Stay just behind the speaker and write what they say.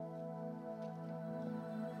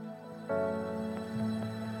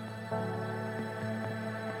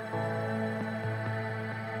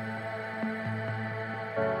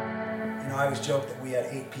I always joke that we had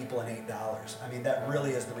 8 people and $8. I mean, that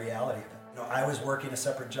really is the reality of it. I was working a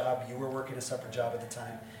separate job, you were working a separate job at the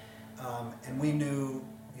time, and we knew,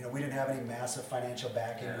 we didn't have any massive financial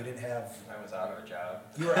backing. Yeah. We didn't have. I was out of a job.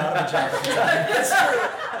 You were out of a job at the time. That's true.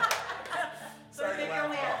 So I think you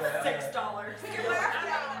only had $6.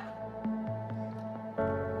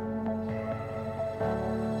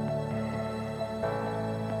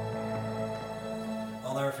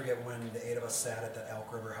 I'll never forget when the 8 of us sat at the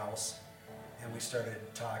Elk River house and we started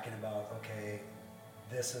talking about, okay,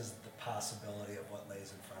 this is the possibility of what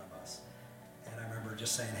lays in front of us. And I remember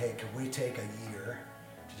just saying, hey, could we take a year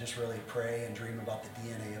to just really pray and dream about the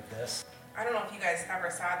DNA of this? I don't know if you guys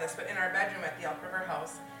ever saw this, but in our bedroom at the Elk River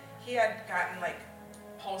house, he had gotten like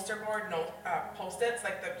poster board Post-its,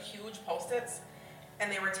 like the huge Post-its,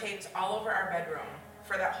 and they were taped all over our bedroom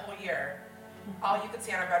for that whole year. All you could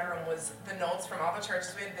see on our bedroom was the notes from all the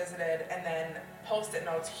churches we had visited, and then Post-it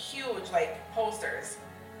notes, huge like posters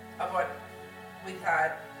of what we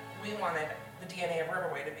thought we wanted the DNA of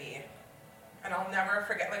Riverway to be. And I'll never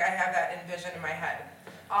forget, like I have that envision in my head.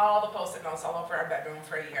 All the Post-it notes all over our bedroom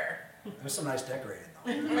for a year. There's some nice decorating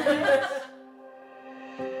though. I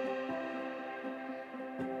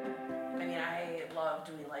mean, I love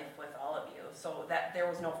doing life with all of you, so that there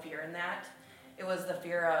was no fear in that. It was the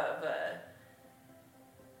fear of,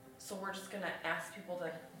 so we're just gonna ask people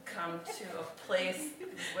to come to a place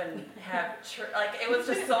when have church, like it was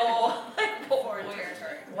just so like foreign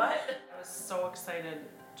territory. What? I was so excited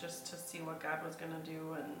just to see what God was gonna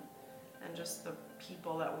do and just the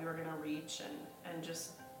people that we were gonna reach and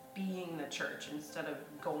just being the church instead of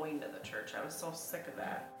going to the church. I was so sick of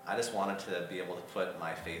that. I just wanted to be able to put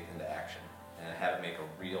my faith into action and have it make a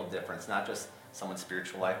real difference, not just someone's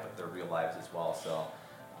spiritual life, but their real lives as well. So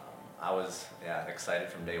I was excited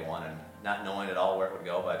from day one, and not knowing at all where it would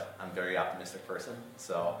go, but I'm a very optimistic person.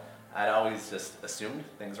 So I'd always just assumed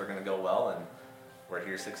things were going to go well, and we're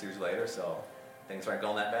here 6 years later, so things aren't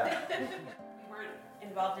going that bad. We weren't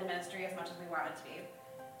involved in ministry as much as we wanted to be.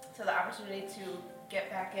 So the opportunity to get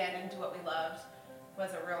back in and do what we loved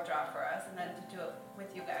was a real draw for us. And then to do it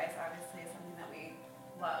with you guys, obviously, is something that we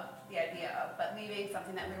loved the idea of. But leaving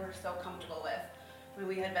something that we were so comfortable with. I mean,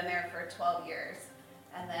 we had been there for 12 years.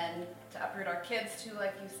 And then to uproot our kids too,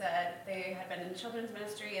 like you said, they had been in children's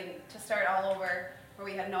ministry, and to start all over where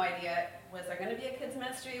we had no idea, was there gonna be a kids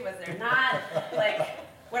ministry, was there not? Like,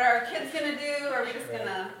 what are our kids gonna do? Are we just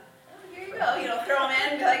gonna, oh, here you go, throw them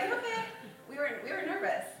in, be like, okay. We were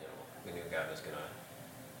nervous. We knew God was gonna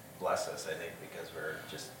bless us, I think, because we're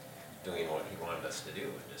just doing what He wanted us to do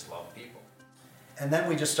and just love people. And then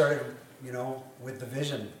we just started, with the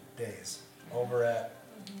vision days over at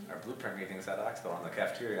Our blueprint meetings at Oxbow in the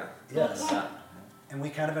cafeteria. Yes. And we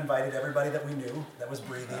kind of invited everybody that we knew that was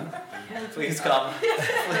breathing. Please come.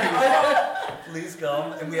 Please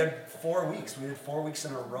come. And we had 4 weeks. We did 4 weeks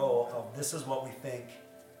in a row of this is what we think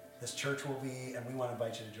this church will be, and we want to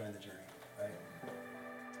invite you to join the journey. Right?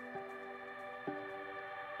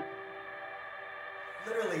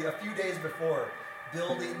 Literally a few days before,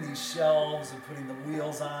 building these shelves and putting the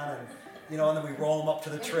wheels on, and then we roll them up to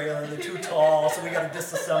the trailer. They're too tall, so we got to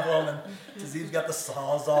disassemble them. And Tazib's got the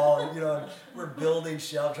Sawzall, and we're building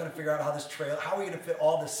shelves, trying to figure out how are we going to fit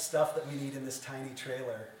all this stuff that we need in this tiny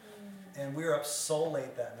trailer. And we were up so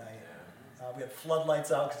late that night. We had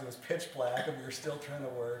floodlights out because it was pitch black, and we were still trying to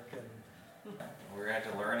work. And we were going to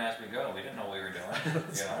have to learn as we go. We didn't know what we were doing.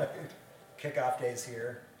 Right. Kickoff days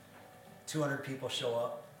here. 200 people show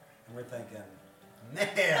up, and we're thinking,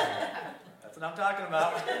 man. That's what I'm talking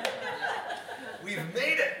about. We've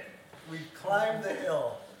made it. We've climbed the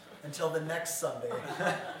hill until the next Sunday.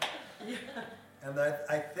 And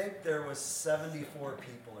I think there was 74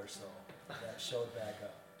 people or so that showed back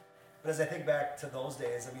up. But as I think back to those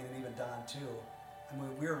days, and even Don too,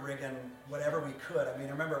 we were rigging whatever we could. I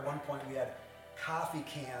remember at one point we had coffee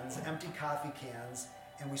cans, empty coffee cans,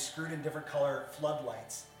 and we screwed in different color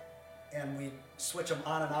floodlights. And we switch them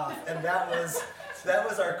on and off, and that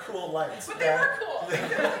was our cool lights. But they were cool. And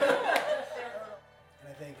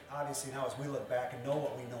I think obviously now as we look back and know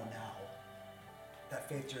what we know now, that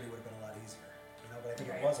faith journey would have been a lot easier. But I think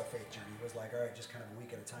it was a faith journey. It was like, all right, just kind of a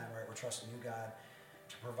week at a time. All right, we're trusting you, God,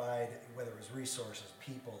 to provide whether it was resources,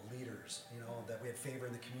 people, leaders. That we had favor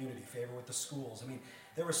in the community, favor with the schools.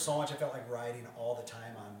 There was so much I felt like riding all the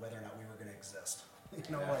time on whether or not we were going to exist.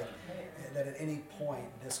 That at any point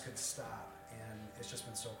this could stop, and it's just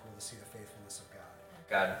been so cool to see the faithfulness of God.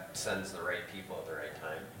 God sends the right people at the right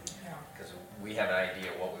time. Because we have an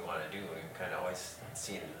idea of what we want to do, and we've kind of always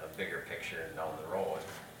seen a bigger picture down the road.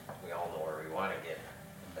 We all know where we want to get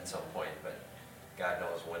at some point, but God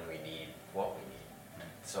knows when we need what we need.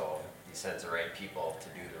 So He sends the right people to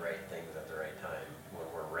do the right things at the right time when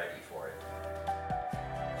we're ready for it.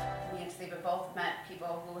 Me and Steve have both met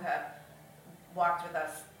people who have walked with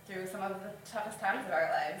us through some of the toughest times of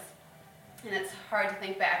our lives. And it's hard to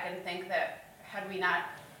think back and think that had we not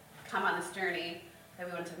come on this journey, that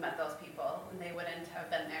we wouldn't have met those people and they wouldn't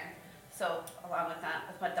have been there. So along with that,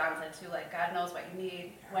 with what Don said too, like God knows what you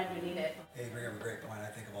need, when you need it. Yeah, you bring up a great point. I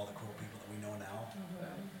think of all the cool people that we know now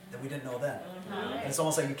that we didn't know then. And it's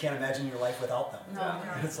almost like you can't imagine your life without them. No.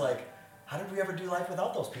 And it's like, how did we ever do life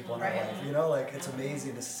without those people in our life? You know, like it's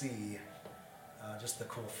amazing to see just the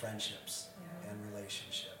cool friendships and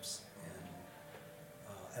relationships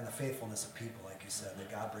and the faithfulness of people, like you said,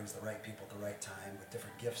 that God brings the right people at the right time with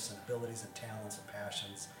different gifts and abilities and talents and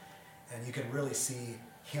passions. And you can really see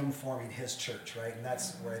him forming his church, right? And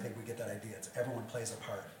that's where I think we get that idea. It's everyone plays a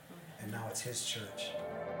part, and now it's his church.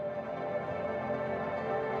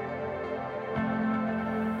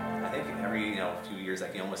 I think every few years,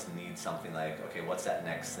 like you almost need something like, okay, what's that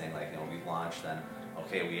next thing? Like we launched, then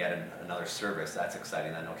okay, we added another service, that's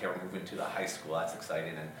exciting. Then okay, we're moving to the high school, that's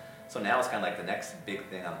exciting. And so now it's kind of like the next big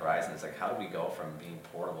thing on the horizon. It's like, how do we go from being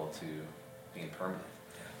portable to being permanent?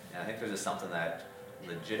 And I think there's just something that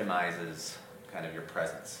legitimizes kind of your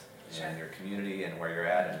presence in your community and where you're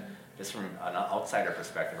at, and just from an outsider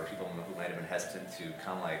perspective, or people who might have been hesitant to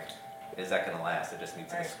come, like, is that going to last? It just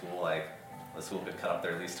meets at a school, like, the school could cut up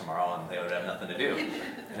their lease tomorrow and they would have nothing to do,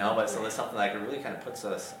 But so it's something like it really kind of puts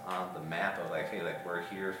us on the map of like, hey, like we're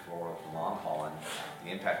here for the long haul, and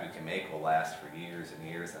the impact we can make will last for years and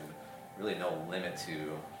years, and really no limit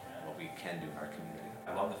to what we can do in our community.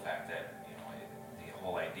 I love the fact that, the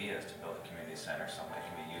whole idea is to build a community center, something that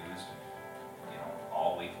can be used,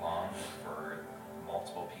 all week long for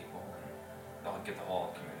multiple people, and they'll get the whole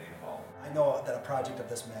community involved. I know that a project of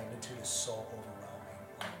this magnitude is so overwhelming,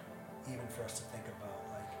 even for us to think about,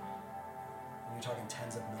 like, when you're talking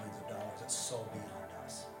tens of millions of dollars, it's so beyond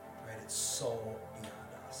us, right? It's so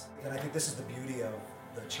beyond us. And I think this is the beauty of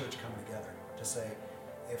the church coming together, to say,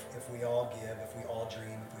 if we all give, if we all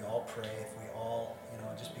dream, if we all pray, if we all,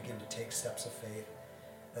 just begin to take steps of faith,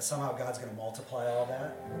 that somehow God's going to multiply all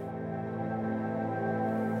that.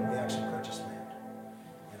 And we actually purchase land,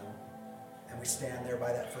 and we stand there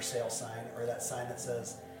by that for sale sign, or that sign that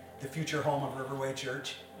says, the future home of Riverway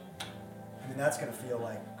Church. I mean, that's going to feel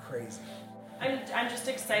like crazy. I'm just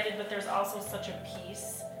excited, but there's also such a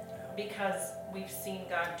peace because we've seen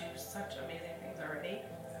God do such amazing things already.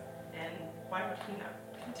 And why would he not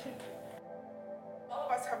continue? All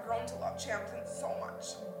of us have grown to love Champlin so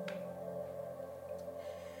much.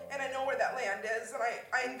 And I know where that land is, and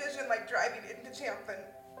I envision like driving into Champlin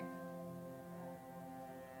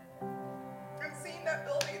and seeing that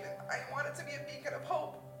building, and I want it to be a beacon of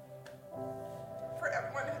hope for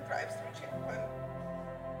everyone who drives through Champlin.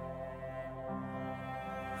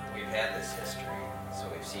 We've had this history,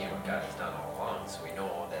 so we've seen what God has done all along, so we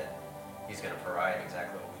know that he's going to provide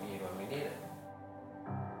exactly what we need when we need it.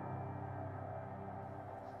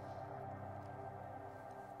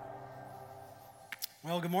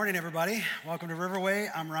 Well, good morning, everybody. Welcome to Riverway.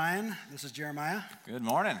 I'm Ryan. This is Jeremiah. Good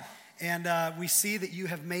morning. And we see that you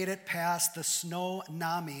have made it past the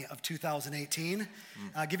Snow-Nami of 2018.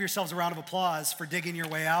 Give yourselves a round of applause for digging your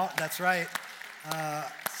way out. That's right.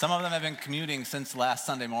 Some of them have been commuting since last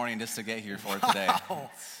Sunday morning just to get here for it today.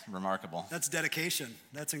 It's remarkable. That's dedication.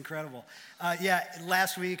 That's incredible.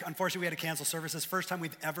 Last week, unfortunately, we had to cancel services. First time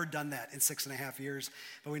we've ever done that in 6.5 years.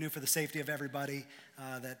 But we knew for the safety of everybody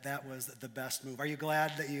that was the best move. Are you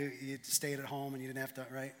glad that you stayed at home and you didn't have to,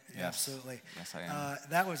 right? Yes. Absolutely. Yes, I am.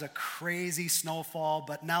 That was a crazy snowfall,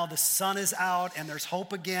 but now the sun is out and there's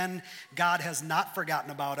hope again. God has not forgotten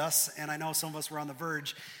about us, and I know some of us were on the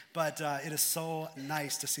verge, but it is so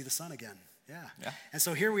nice to see the sun again. Yeah. And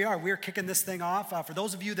so here we are. We're kicking this thing off. For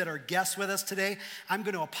those of you that are guests with us today, I'm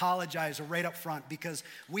going to apologize right up front because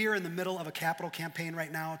we are in the middle of a capital campaign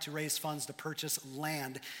right now to raise funds to purchase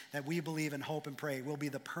land that we believe and hope and pray will be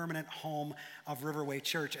the permanent home of Riverway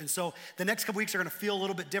Church. And so the next couple weeks are going to feel a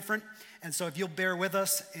little bit different. And so if you'll bear with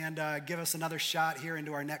us and give us another shot here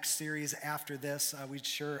into our next series after this, we'd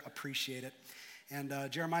sure appreciate it. And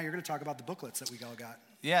Jeremiah, you're going to talk about the booklets that we all got.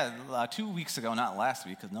 Yeah, 2 weeks ago, not last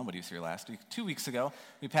week because nobody was here last week, 2 weeks ago,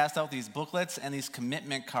 we passed out these booklets and these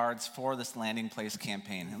commitment cards for this Landing Place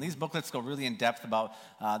campaign. And these booklets go really in depth about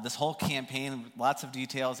this whole campaign, lots of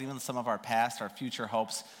details, even some of our past, our future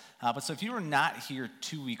hopes. But so if you were not here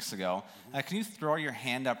 2 weeks ago, can you throw your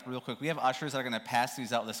hand up real quick? We have ushers that are going to pass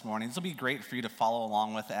these out this morning. This will be great for you to follow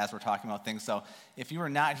along with as we're talking about things. So if you are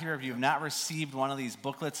not here, if you have not received one of these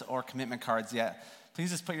booklets or commitment cards yet,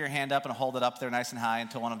 please just put your hand up and hold it up there nice and high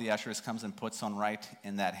until one of the ushers comes and puts one right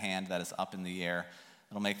in that hand that is up in the air.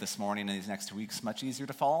 It'll make this morning and these next 2 weeks much easier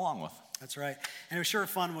to follow along with. That's right. And it was sure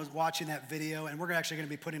fun was watching that video, and we're actually going to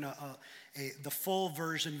be putting the full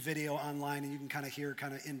version video online, and you can kind of hear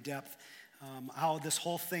kind of in depth how this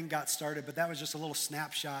whole thing got started. But that was just a little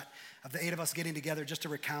snapshot of the 8 of us getting together just to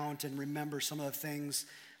recount and remember some of the things.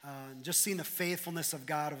 Just seeing the faithfulness of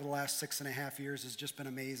God over the last 6.5 years has just been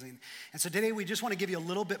amazing. And so today we just want to give you a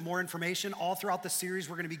little bit more information. All throughout the series,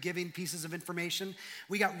 we're going to be giving pieces of information.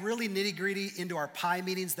 We got really nitty-gritty into our PIE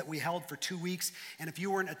meetings that we held for 2 weeks. And if you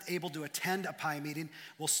weren't able to attend a PIE meeting,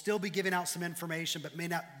 we'll still be giving out some information, but may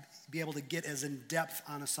not be able to get as in depth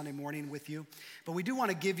on a Sunday morning with you. But we do want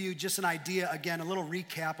to give you just an idea, again, a little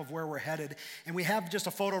recap of where we're headed. And we have just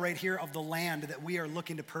a photo right here of the land that we are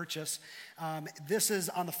looking to purchase. This is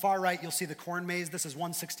on the far right, you'll see the corn maze. This is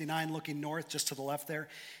 169 looking north, just to the left there.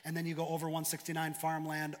 And then you go over 169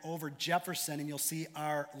 farmland, over Jefferson, and you'll see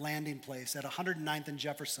our landing place at 109th and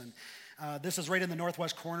Jefferson. This is right in the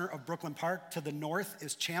northwest corner of Brooklyn Park. To the north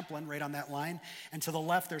is Champlin, right on that line. And to the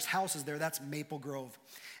left, there's houses there. That's Maple Grove.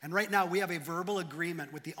 And right now, we have a verbal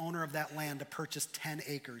agreement with the owner of that land to purchase 10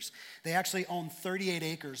 acres. They actually own 38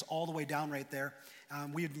 acres all the way down right there.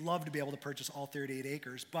 We'd love to be able to purchase all 38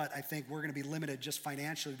 acres, but I think we're going to be limited just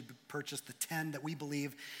financially to purchase the 10 that we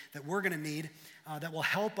believe that we're going to need that will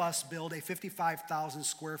help us build a 55,000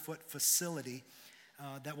 square foot facility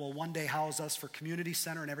that will one day house us for community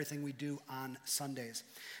center and everything we do on Sundays.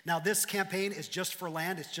 Now, this campaign is just for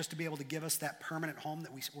land. It's just to be able to give us that permanent home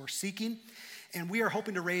that we're seeking. And we are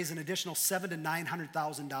hoping to raise an additional $700,000 to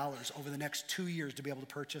 $900,000 over the next 2 years to be able to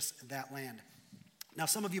purchase that land. Now,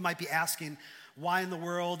 some of you might be asking, why in the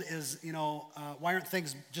world why aren't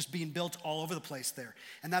things just being built all over the place there?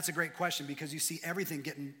 And that's a great question, because you see everything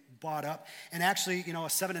getting bought up. And actually,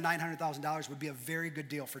 $700,000 to $900,000 would be a very good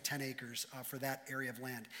deal for 10 acres for that area of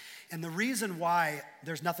land. And the reason why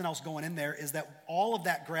there's nothing else going in there is that all of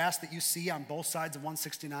that grass that you see on both sides of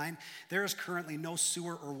 169, there is currently no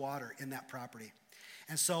sewer or water in that property.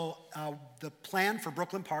 And so the plan for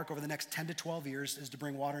Brooklyn Park over the next 10 to 12 years is to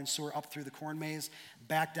bring water and sewer up through the corn maze,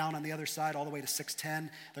 back down on the other side all the way to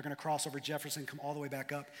 610. They're going to cross over Jefferson, come all the way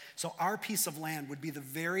back up. So our piece of land would be the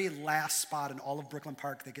very last spot in all of Brooklyn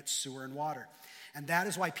Park that gets sewer and water. And that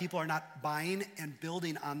is why people are not buying and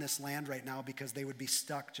building on this land right now, because they would be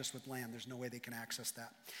stuck just with land. There's no way they can access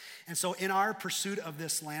that. And so in our pursuit of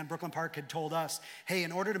this land, Brooklyn Park had told us, hey,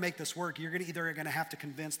 in order to make this work, you're either going to have to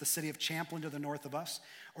convince the city of Champlin to the north of us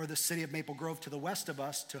or the city of Maple Grove to the west of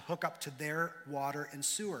us to hook up to their water and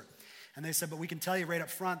sewer. And they said, but we can tell you right up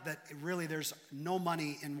front that really there's no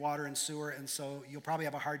money in water and sewer, and so you'll probably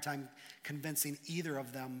have a hard time convincing either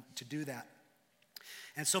of them to do that.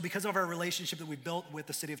 And so because of our relationship that we built with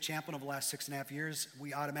the city of Champlin over the last 6.5 years,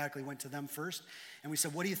 we automatically went to them first. And we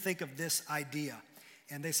said, what do you think of this idea?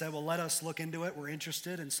 And they said, well, let us look into it. We're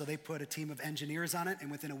interested. And so they put a team of engineers on it.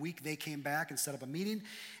 And within a week, they came back and set up a meeting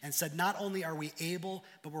and said, not only are we able,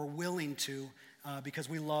 but we're willing to, because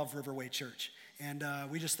we love Riverway Church. And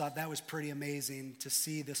we just thought that was pretty amazing to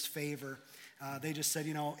see this favor. They just said,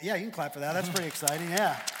 yeah, you can clap for that. That's pretty exciting.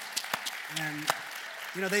 Yeah. And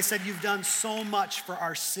they said, you've done so much for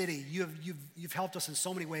our city. You've helped us in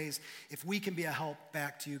so many ways. If we can be a help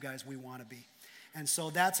back to you guys, we want to be. And so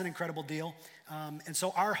that's an incredible deal. And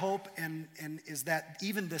so our hope and is that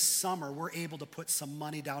even this summer, we're able to put some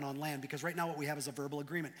money down on land, because right now what we have is a verbal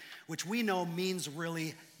agreement, which we know means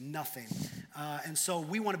really nothing. And so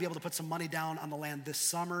we want to be able to put some money down on the land this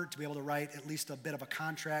summer to be able to write at least a bit of a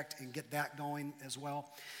contract and get that going as well.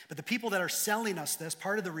 But the people that are selling us this,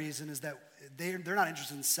 part of the reason is that they're not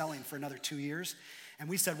interested in selling for another 2 years. And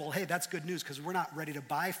we said, well, hey, that's good news, because we're not ready to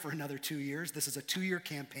buy for another 2 years. This is a 2-year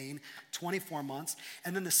campaign, 24 months.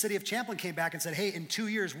 And then the city of Champlin came back and said, hey, in 2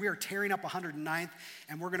 years, we are tearing up 109th,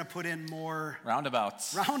 and we're going to put in more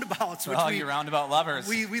roundabouts. For all you roundabout lovers.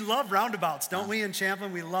 We love roundabouts, don't we, in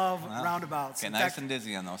Champlin? We love roundabouts. Get nice and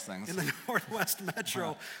dizzy on those things. In the Northwest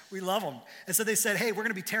Metro, we love them. And so they said, hey, we're going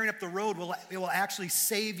to be tearing up the road. It will actually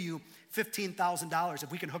save you $15,000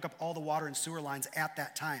 if we can hook up all the water and sewer lines at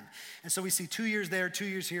that time. And so we see 2 years there, 2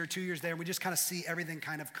 years here, 2 years there, and we just kind of see everything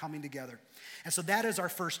kind of coming together. And so that is our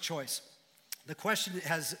first choice. The question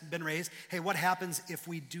has been raised, hey, what happens if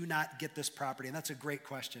we do not get this property? And that's a great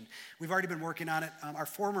question. We've already been working on it. Our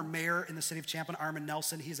former mayor in the city of Champlin, Armin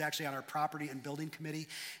Nelson, he's actually on our property and building committee,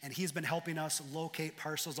 and he's been helping us locate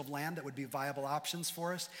parcels of land that would be viable options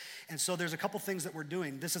for us. And so there's a couple things that we're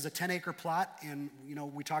doing. This is a 10-acre plot, and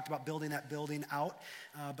we talked about building that building out.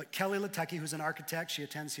 But Kelly Latecki, who's an architect, she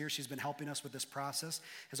attends here, she's been helping us with this process,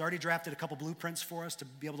 has already drafted a couple blueprints for us to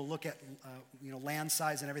be able to look at land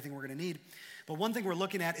size and everything we're going to need. But one thing we're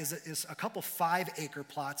looking at is a couple 5-acre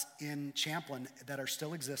plots in Champlin that are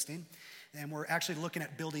still existing, and we're actually looking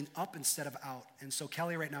at building up instead of out. And so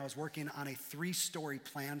Kelly right now is working on a 3-story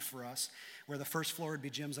plan for us, where the first floor would be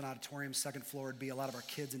gyms and auditoriums, second floor would be a lot of our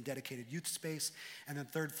kids and dedicated youth space, and then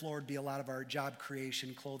third floor would be a lot of our job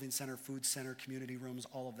creation, clothing center, food center, community rooms,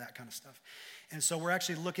 all of that kind of stuff. And so we're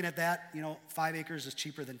actually looking at that. 5 acres is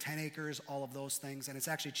cheaper than 10 acres, all of those things. And it's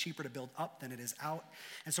actually cheaper to build up than it is out.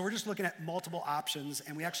 And so we're just looking at multiple options.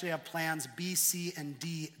 And we actually have plans B, C, and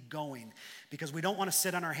D going, because we don't want to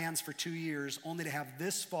sit on our hands for 2 years only to have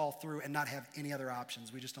this fall through and not have any other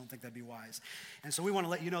options. We just don't think that'd be wise. And so we want to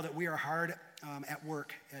let you know that we are hard at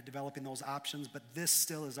work at developing those options, but this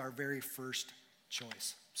still is our very first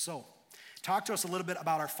choice. So talk to us a little bit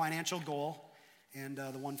about our financial goal and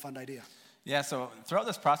the One Fund idea. Yeah, so throughout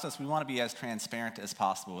this process, we want to be as transparent as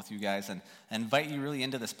possible with you guys and invite you really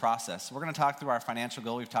into this process. So we're going to talk through our financial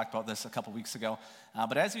goal. We've talked about this a couple weeks ago.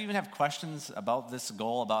 But as you even have questions about this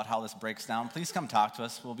goal, about how this breaks down, please come talk to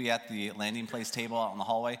us. We'll be at the landing place table out in the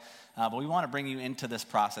hallway. But we want to bring you into this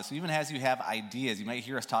process. So even as you have ideas, you might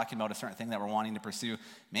hear us talking about a certain thing that we're wanting to pursue.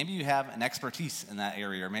 Maybe you have an expertise in that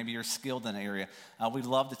area, or maybe you're skilled in an area. We'd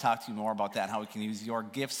love to talk to you more about that and how we can use your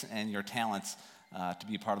gifts and your talents to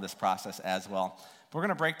be part of this process as well. But we're going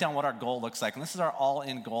to break down what our goal looks like. And this is our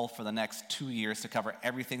all-in goal for the next 2 years to cover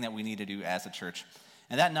everything that we need to do as a church.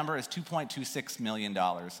 And that number is $2.26 million.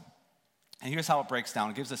 And here's how it breaks down.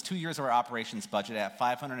 It gives us 2 years of our operations budget at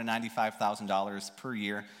 $595,000 per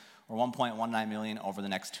year, or $1.19 million over the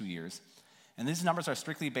next 2 years. And these numbers are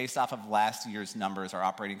strictly based off of last year's numbers, our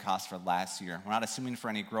operating costs for last year. We're not assuming for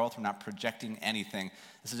any growth. We're not projecting anything.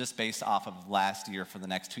 This is just based off of last year for the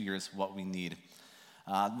next 2 years, what we need.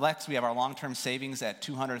 Next, we have our long-term savings at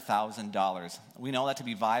 $200,000. We know that to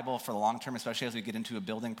be viable for the long term, especially as we get into a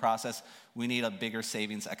building process, we need a bigger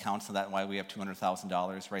savings account, so that's why we have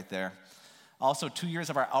 $200,000 right there. Also, 2 years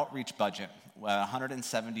of our outreach budget,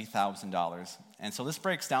 $170,000. And so this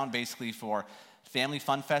breaks down basically for Family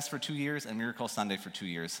Fun Fest for 2 years and Miracle Sunday for 2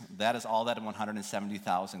 years. That is all that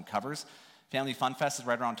 $170,000 covers. Family Fun Fest is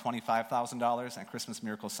right around $25,000, and Christmas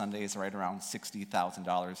Miracle Sunday is right around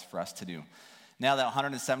 $60,000 for us to do. Now that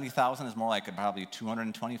 $170,000 is more like a probably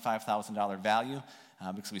 $225,000 value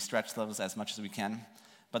because we stretch those as much as we can.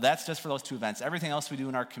 But that's just for those 2 events. Everything else we do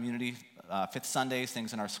in our community, Fifth Sundays,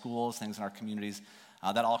 things in our schools, things in our communities,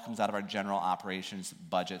 that all comes out of our general operations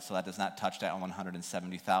budget, so that does not touch that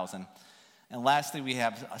 $170,000. And lastly, we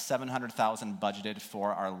have $700,000 budgeted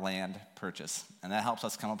for our land purchase, and that helps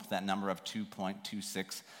us come up with that number of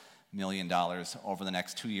 $2.26 million over the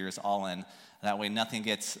next 2 years, all in. That way nothing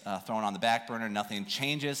gets thrown on the back burner, nothing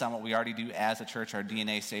changes on what we already do as a church. Our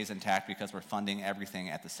DNA stays intact because we're funding everything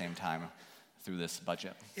at the same time through this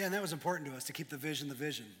budget. Yeah, and that was important to us, to keep the vision the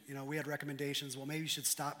vision. We had recommendations, well, maybe you should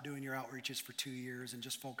stop doing your outreaches for 2 years and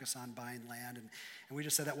just focus on buying land. And we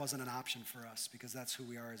just said that wasn't an option for us because that's who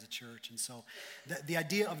we are as a church. And so the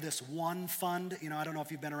idea of this one fund, I don't know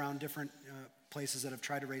if you've been around different places that have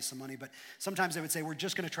tried to raise some money, but sometimes they would say, we're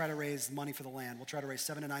just going to try to raise money for the land. We'll try to raise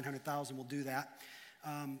 $700,000 to $900,000. We'll do that.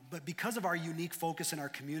 But because of our unique focus in our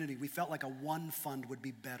community, we felt like a one fund would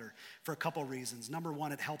be better for a couple reasons. Number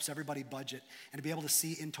one, it helps everybody budget and to be able to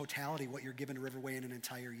see in totality what you're giving to Riverway in an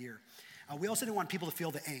entire year. We also didn't want people to feel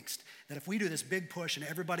the angst that if we do this big push and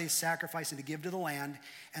everybody's sacrificing to give to the land,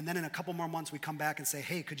 and then in a couple more months we come back and say,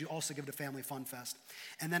 hey, could you also give to Family Fun Fest?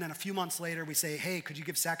 And then in a few months later we say, hey, could you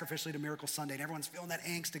give sacrificially to Miracle Sunday? And everyone's feeling that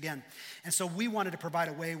angst again. And so we wanted to provide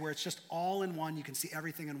a way where it's just all in one, you can see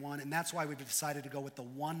everything in one, and that's why we've decided to go with the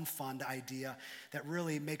one fund idea that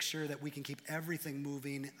really makes sure that we can keep everything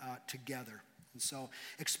moving together. And so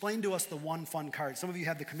explain to us the one fund card. Some of you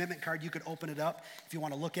have the commitment card. You could open it up if you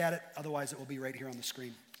want to look at it. Otherwise, it will be right here on the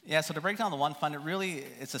screen. Yeah, so to break down the one fund,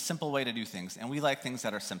 it's a simple way to do things. And we like things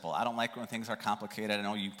that are simple. I don't like when things are complicated. I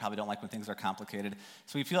know you probably don't like when things are complicated.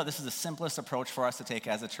 So we feel that this is the simplest approach for us to take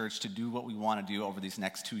as a church to do what we want to do over these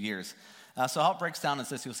next 2 years. So how it breaks down is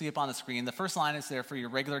this. You'll see up on the screen. The first line is there for your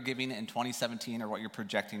regular giving in 2017 or what you're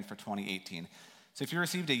projecting for 2018. So if you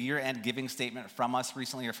received a year-end giving statement from us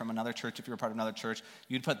recently or from another church, if you're a part of another church,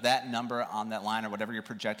 you'd put that number on that line or whatever you're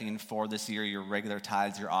projecting for this year, your regular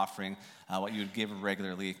tithes, your offering, what you would give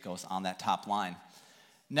regularly goes on that top line.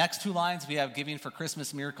 Next two lines, we have giving for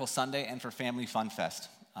Christmas Miracle Sunday and for Family Fun Fest.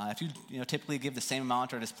 If you typically give the same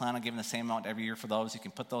amount or just plan on giving the same amount every year for those, you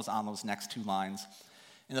can put those on those next two lines.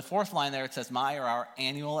 In the fourth line there, it says my or our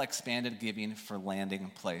annual expanded giving for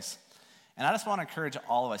Landing Place. And I just want to encourage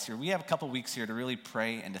all of us here. We have a couple weeks here to really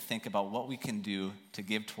pray and to think about what we can do to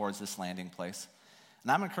give towards this Landing Place.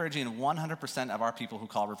 And I'm encouraging 100% of our people who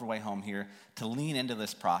call Riverway home here to lean into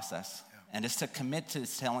this process and just to commit to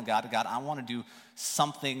telling God, I want to do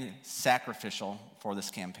something sacrificial for this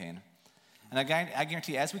campaign. And I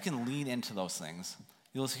guarantee you, as we can lean into those things,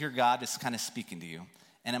 you'll hear God just kind of speaking to you.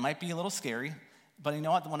 And it might be a little scary, but you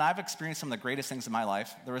know what? When I've experienced some of the greatest things in my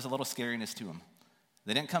life, there was a little scariness to them.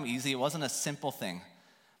 They didn't come easy. It wasn't a simple thing.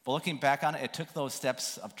 But looking back on it, it took those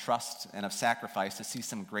steps of trust and of sacrifice to see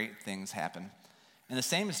some great things happen. And the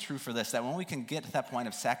same is true for this, that when we can get to that point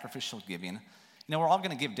of sacrificial giving, we're all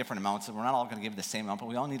going to give different amounts, and we're not all going to give the same amount, but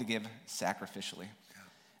we all need to give sacrificially.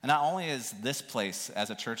 And not only is this place as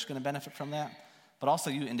a church going to benefit from that, but also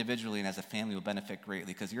you individually and as a family will benefit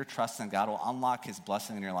greatly because your trust in God will unlock his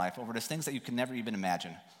blessing in your life over just things that you can never even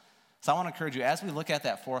imagine. So I want to encourage you, as we look at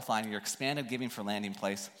that fourth line, your expanded giving for Landing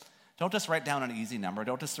Place, don't just write down an easy number.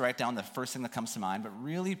 Don't just write down the first thing that comes to mind, but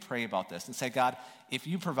really pray about this and say, God, if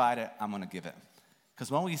you provide it, I'm going to give it. Because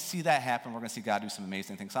when we see that happen, we're going to see God do some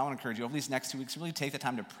amazing things. So I want to encourage you over these next 2 weeks, really take the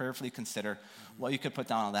time to prayerfully consider what you could put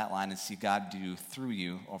down on that line and see God do through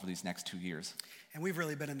you over these next 2 years. And we've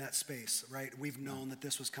really been in that space, right? We've known that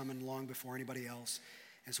this was coming long before anybody else.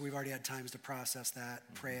 And so we've already had times to process that,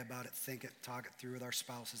 pray about it, think it, talk it through with our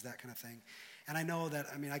spouses, that kind of thing. And I know that,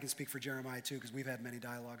 I can speak for Jeremiah too, because we've had many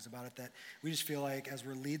dialogues about it, that we just feel like as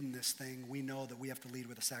we're leading this thing, we know that we have to lead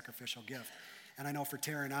with a sacrificial gift. And I know for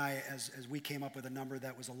Tara and I, as we came up with a number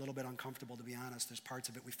that was a little bit uncomfortable, to be honest, there's parts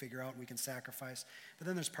of it we figure out and we can sacrifice, but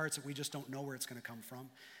then there's parts that we just don't know where it's going to come from.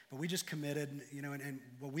 But we just committed, and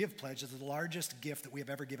what we have pledged is the largest gift that we have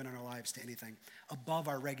ever given in our lives to anything, above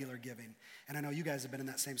our regular giving. And I know you guys have been in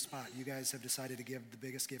that same spot. You guys have decided to give the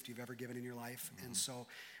biggest gift you've ever given in your life. Mm-hmm. And so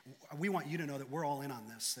we want you to know that we're all in on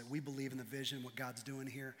this, that we believe in the vision, what God's doing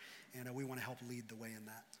here, and we want to help lead the way in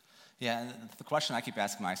that. Yeah, and the question I keep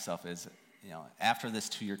asking myself is, after this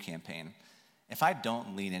 2-year campaign, if I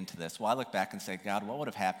don't lean into this, will I look back and say, God, what would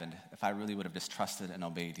have happened if I really would have just trusted and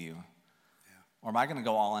obeyed you? Yeah. Or am I going to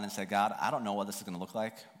go all in and say, God, I don't know what this is going to look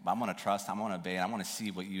like, but I'm going to trust, I'm going to obey, and I want to see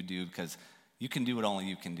what you do because you can do what only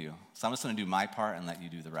you can do. So I'm just going to do my part and let you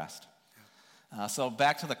do the rest. Yeah. So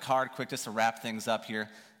back to the card quick, just to wrap things up here.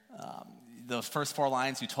 Those first 4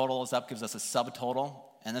 lines, you total those up, gives us a subtotal.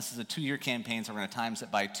 And this is a 2-year campaign, so we're going to times it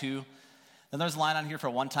by 2. Then there's a line on here for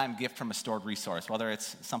a one-time gift from a stored resource, whether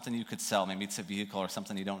it's something you could sell, maybe it's a vehicle or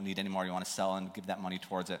something you don't need anymore, you want to sell and give that money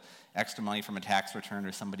towards it, extra money from a tax return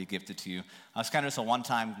or somebody gifted to you. It's kind of just a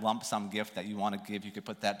one-time lump sum gift that you want to give, you could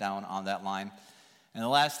put that down on that line. And the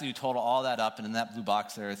last, you total all that up, and in that blue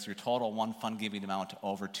box there, it's your total one fund giving amount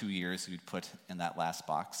over 2 years you'd put in that last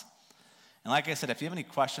box. And like I said, if you have any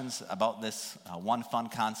questions about this one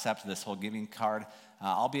fund concept, this whole giving card,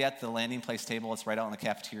 I'll be at the Landing Place table. It's right out in the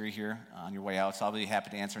cafeteria here on your way out. So I'll be happy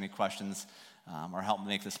to answer any questions or help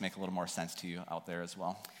make this make a little more sense to you out there as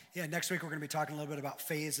well. Yeah, next week we're going to be talking a little bit about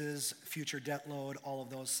phases, future debt load, all of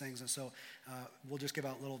those things. And so we'll just give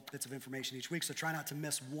out little bits of information each week. So try not to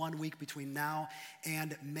miss 1 week between now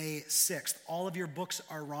and May 6th. All of your books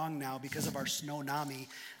are wrong now because of our Snow-Nami.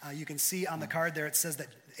 You can see on the card there it says that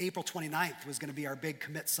April 29th was going to be our big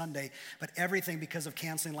commit Sunday, but everything because of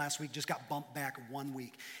canceling last week just got bumped back 1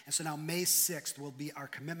 week. And so now May 6th will be our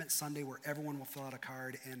commitment Sunday where everyone will fill out a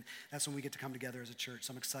card, and that's when we get to come together as a church.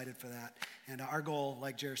 So I'm excited for that. And our goal,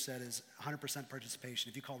 like Jared said, is 100% participation.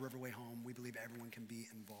 If you call Riverway home, we believe everyone can be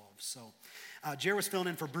involved. So Jared was filling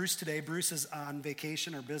in for Bruce today. Bruce is on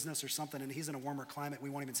vacation or business or something, and he's in a warmer climate. We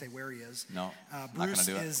won't even say where he is. No,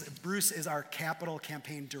 Bruce is our capital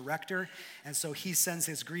campaign director, and so he sends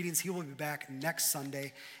his greetings. He will be back next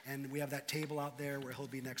Sunday, and we have that table out there where he'll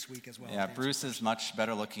be next week as well. Yeah, Bruce is much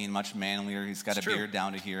better looking, much manlier. He's got a beard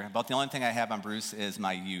down to here. About the only thing I have on Bruce is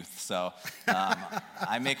my youth, so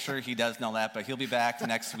I make sure he does know that, but he'll be back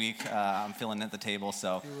next week. I'm filling at the table,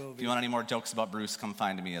 so if you want any more jokes about Bruce, come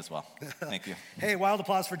find me as well. Thank you. Hey, wild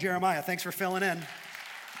applause for Jeremiah. Thanks for filling in.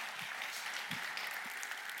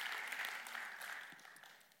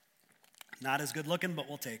 Not as good looking, but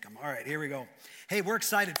we'll take them. All right, here we go. Hey, we're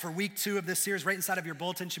excited for week 2 of this series. Right inside of your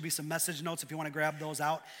bulletin should be some message notes if you want to grab those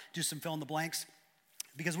out, do some fill in the blanks,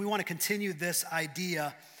 because we want to continue this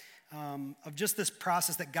idea of just this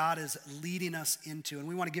process that God is leading us into. And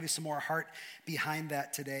we want to give you some more heart behind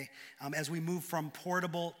that today as we move from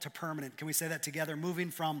portable to permanent. Can we say that together?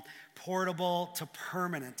 Moving from portable to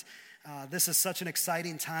permanent. This is such an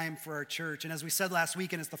exciting time for our church. And as we said last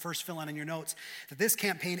week, and it's the first fill-in in your notes, that this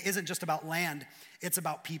campaign isn't just about land, it's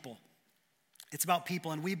about people. It's about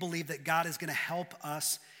people, and we believe that God is going to help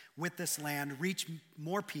us with this land reach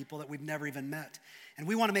more people that we've never even met. And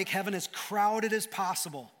we want to make heaven as crowded as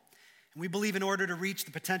possible. And we believe in order to reach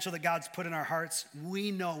the potential that God's put in our hearts,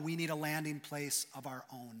 we know we need a landing place of our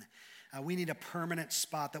own. We need a permanent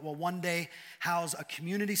spot that will one day house a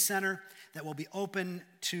community center that will be open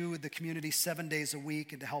to the community 7 days a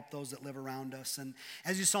week and to help those that live around us. And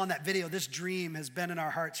as you saw in that video, this dream has been in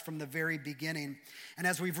our hearts from the very beginning. And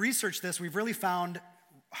as we've researched this, we've really found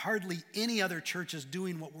hardly any other churches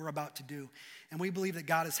doing what we're about to do. And we believe that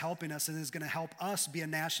God is helping us and is going to help us be a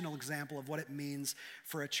national example of what it means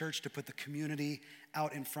for a church to put the community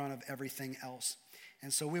out in front of everything else.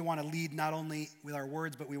 And so we want to lead not only with our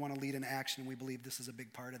words, but we want to lead in action, and we believe this is a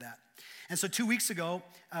big part of that. And so 2 weeks ago,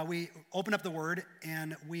 we opened up the Word,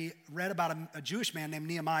 and we read about a Jewish man named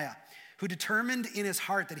Nehemiah, who determined in his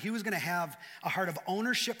heart that he was going to have a heart of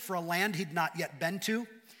ownership for a land he'd not yet been to,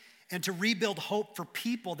 and to rebuild hope for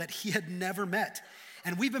people that he had never met.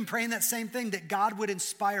 And we've been praying that same thing, that God would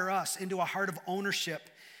inspire us into a heart of ownership,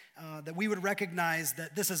 that we would recognize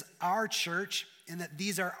that this is our church and that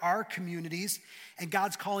these are our communities, and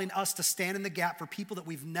God's calling us to stand in the gap for people that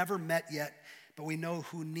we've never met yet, but we know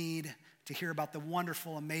who need to hear about the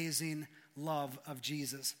wonderful, amazing love of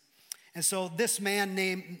Jesus. And so this man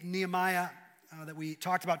named Nehemiah that we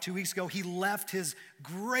talked about 2 weeks ago, he left his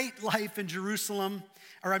great life in Jerusalem,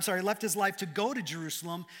 left his life to go to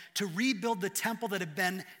Jerusalem to rebuild the temple that had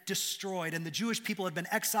been destroyed. And the Jewish people had been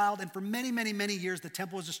exiled, and for many, many, many years, the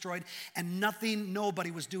temple was destroyed, and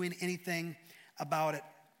nobody was doing anything about it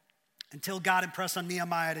until God impressed on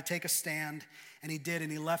Nehemiah to take a stand, and he did,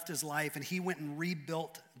 and he left his life, and he went and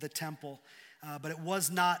rebuilt the temple. But it was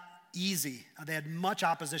not easy. They had much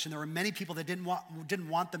opposition. There were many people that didn't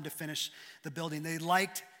want them to finish the building. They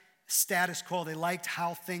liked status quo. They liked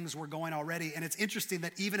how things were going already. And it's interesting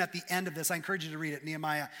that even at the end of this, I encourage you to read it,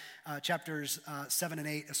 Nehemiah chapters 7 and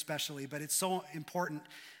 8 especially, but it's so important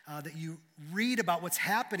that you read about what's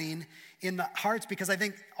happening in the hearts, because I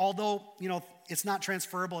think although, it's not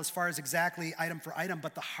transferable as far as exactly item for item,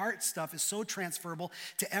 but the heart stuff is so transferable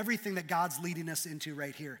to everything that God's leading us into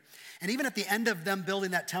right here. And even at the end of them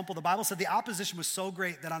building that temple, the Bible said the opposition was so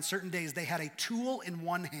great that on certain days they had a tool in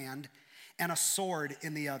one hand and a sword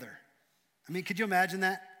in the other. I mean, could you imagine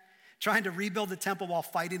that? Trying to rebuild the temple while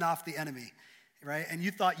fighting off the enemy, right? And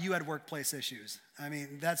you thought you had workplace issues. I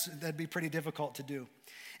mean, that'd be pretty difficult to do.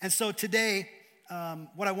 And so today,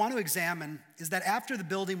 what I want to examine is that after the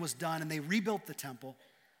building was done and they rebuilt the temple,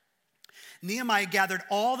 Nehemiah gathered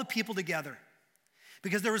all the people together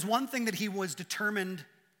because there was one thing that he was determined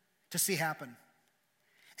to see happen.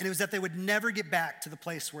 And it was that they would never get back to the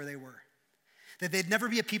place where they were. That they'd never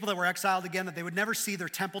be a people that were exiled again, that they would never see their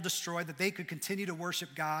temple destroyed, that they could continue to worship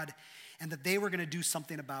God, and that they were going to do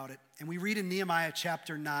something about it. And we read in Nehemiah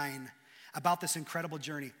chapter 9 about this incredible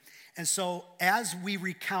journey. And so as we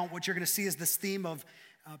recount, what you're going to see is this theme of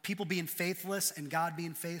people being faithless and God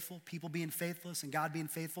being faithful, people being faithless and God being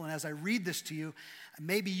faithful. And as I read this to you,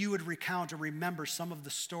 maybe you would recount or remember some of the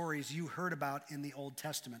stories you heard about in the Old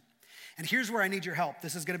Testament. And here's where I need your help.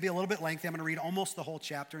 This is going to be a little bit lengthy. I'm going to read almost the whole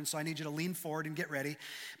chapter, and so I need you to lean forward and get ready.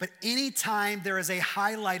 But anytime there is a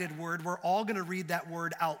highlighted word, we're all going to read that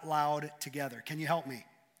word out loud together. Can you help me?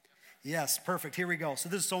 Yes, perfect. Here we go. So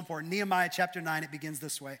this is so important. Nehemiah chapter 9, it begins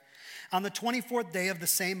this way. On the 24th day of the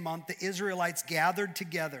same month, the Israelites gathered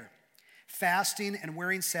together, fasting and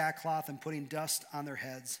wearing sackcloth and putting dust on their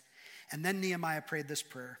heads. And then Nehemiah prayed this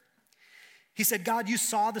prayer. He said, God, you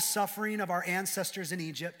saw the suffering of our ancestors in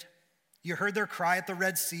Egypt. You heard their cry at the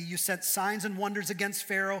Red Sea. You sent signs and wonders against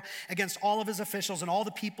Pharaoh, against all of his officials and all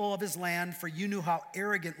the people of his land, for you knew how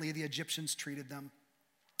arrogantly the Egyptians treated them.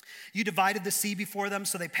 You divided the sea before them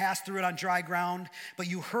so they passed through it on dry ground, but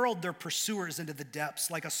you hurled their pursuers into the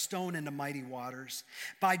depths like a stone into mighty waters.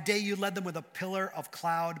 By day you led them with a pillar of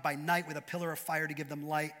cloud, by night with a pillar of fire to give them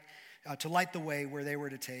light, to light the way where they were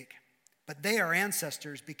to take. But they, our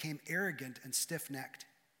ancestors, became arrogant and stiff-necked.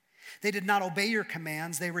 They did not obey your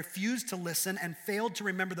commands. They refused to listen and failed to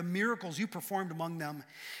remember the miracles you performed among them.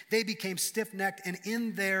 They became stiff-necked and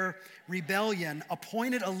in their rebellion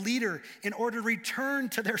appointed a leader in order to return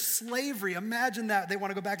to their slavery. Imagine that. They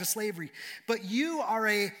want to go back to slavery. But you are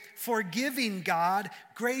a forgiving God,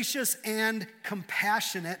 gracious and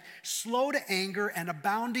compassionate, slow to anger and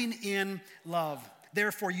abounding in love.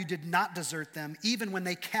 Therefore, you did not desert them, even when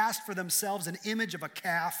they cast for themselves an image of a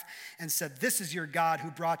calf and said, 'This is your God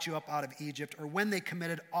who brought you up out of Egypt,' or when they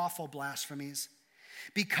committed awful blasphemies.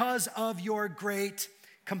 Because of your great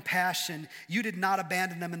compassion, you did not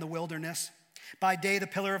abandon them in the wilderness. By day, the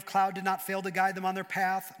pillar of cloud did not fail to guide them on their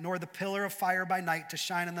path, nor the pillar of fire by night to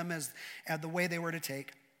shine on them as the way they were to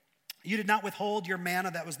take. You did not withhold your manna,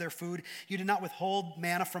 that was their food. You did not withhold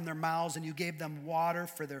manna from their mouths, and you gave them water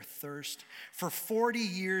for their thirst. For 40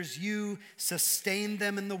 years you sustained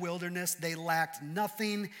them in the wilderness. They lacked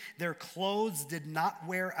nothing. Their clothes did not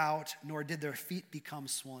wear out, nor did their feet become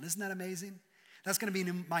swollen. Isn't that amazing? That's going to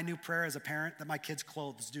be my new prayer as a parent, that my kids'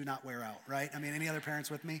 clothes do not wear out, right? I mean, any other parents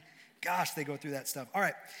with me? Gosh, they go through that stuff. All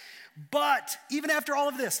right. But even after all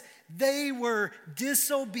of this, they were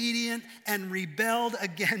disobedient and rebelled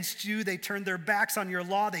against you. They turned their backs on your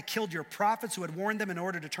law. They killed your prophets who had warned them in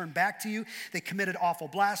order to turn back to you. They committed awful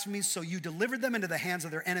blasphemies, so you delivered them into the hands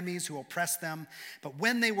of their enemies who oppressed them. But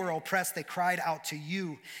when they were oppressed, they cried out to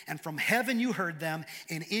you. And from heaven you heard them,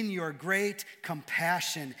 and in your great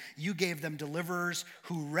compassion, you gave them deliverers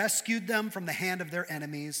who rescued them from the hand of their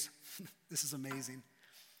enemies. This is amazing.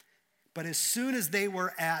 But as soon as they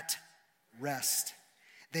were at rest,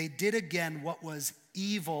 they did again what was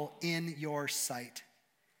evil in your sight.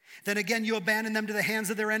 Then again, you abandoned them to the hands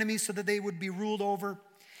of their enemies so that they would be ruled over.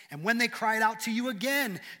 And when they cried out to you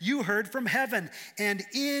again, you heard from heaven. And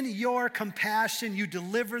in your compassion, you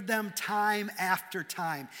delivered them time after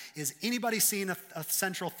time. Is anybody seeing a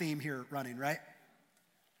central theme here running, right?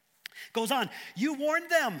 Goes on, you warned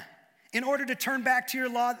them in order to turn back to your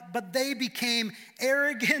law, but they became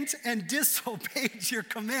arrogant and disobeyed your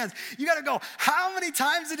commands. You gotta go, how many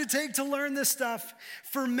times did it take to learn this stuff?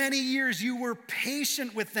 For many years you were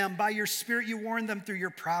patient with them. By your spirit you warned them through your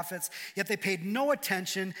prophets, yet they paid no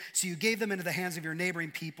attention, so you gave them into the hands of your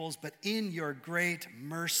neighboring peoples. But in your great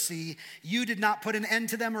mercy, you did not put an end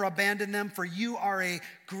to them or abandon them, for you are a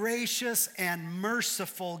gracious and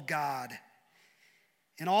merciful God.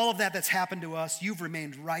 In all of that that's happened to us, you've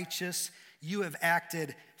remained righteous. You have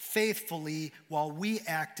acted faithfully while we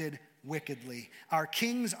acted wickedly. Our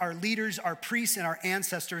kings, our leaders, our priests, and our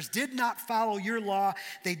ancestors did not follow your law.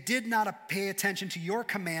 They did not pay attention to your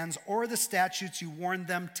commands or the statutes you warned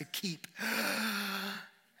them to keep.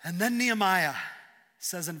 And then Nehemiah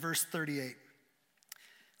says in verse 38,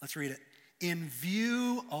 let's read it. In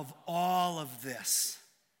view of all of this,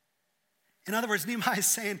 in other words, Nehemiah is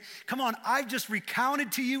saying, come on, I've just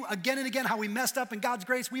recounted to you again and again how we messed up in God's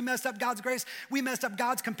grace. We messed up God's grace. We messed up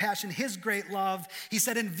God's compassion, his great love. He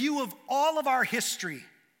said, in view of all of our history,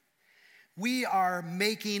 we are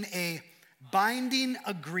making a binding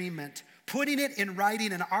agreement, putting it in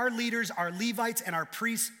writing, and our leaders, our Levites, and our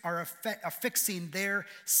priests are affixing their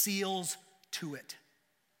seals to it.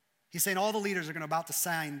 He's saying all the leaders are about to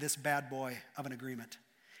sign this bad boy of an agreement.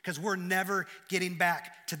 Because we're never getting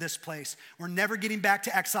back to this place. We're never getting back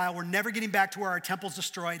to exile. We're never getting back to where our temple's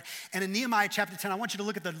destroyed. And in Nehemiah chapter 10, I want you to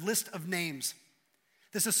look at the list of names.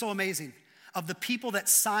 This is so amazing. Of the people that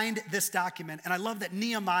signed this document. And I love that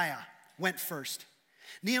Nehemiah went first.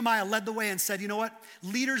 Nehemiah led the way and said, you know what?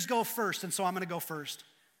 Leaders go first, and so I'm going to go first.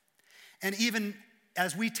 And even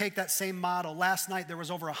as we take that same model, last night there was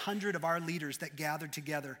over 100 of our leaders that gathered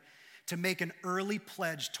together to make an early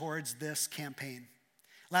pledge towards this campaign.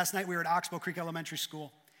 Last night we were at Oxbow Creek Elementary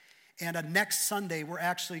School, and next Sunday we're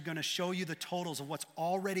actually going to show you the totals of what's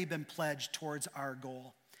already been pledged towards our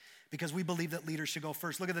goal, because we believe that leaders should go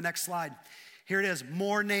first. Look at the next slide. Here it is,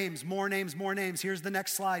 more names, more names, more names. Here's the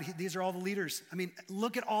next slide. These are all the leaders. I mean,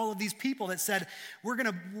 look at all of these people that said, we're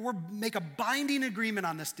make a binding agreement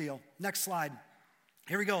on this deal. Next slide.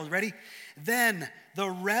 Here we go, ready? Then the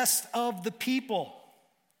rest of the people,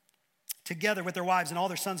 together with their wives and all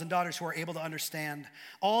their sons and daughters who are able to understand.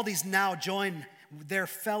 All these now join their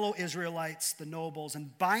fellow Israelites, the nobles,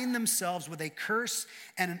 and bind themselves with a curse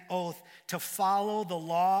and an oath to follow the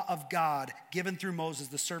law of God given through Moses,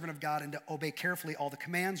 the servant of God, and to obey carefully all the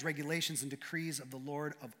commands, regulations, and decrees of the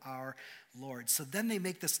Lord of our Lord. So then they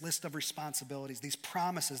make this list of responsibilities, these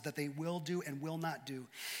promises that they will do and will not do.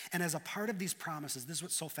 And as a part of these promises, this is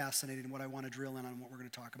what's so fascinating and what I want to drill in on what we're going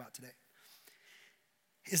to talk about today,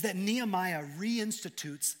 is that Nehemiah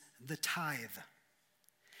reinstitutes the tithe,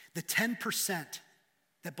 the 10%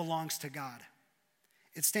 that belongs to God.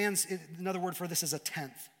 It stands, another word for this is a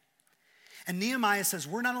tenth. And Nehemiah says,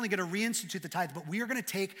 we're not only going to reinstitute the tithe, but we are going to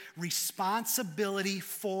take responsibility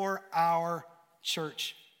for our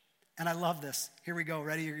church. And I love this. Here we go.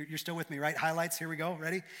 Ready? You're still with me, right? Highlights. Here we go.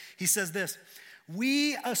 Ready? He says this,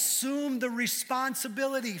 We assume the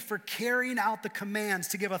responsibility for carrying out the commands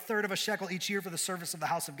to give 1/3 of a shekel each year for the service of the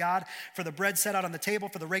house of God, for the bread set out on the table,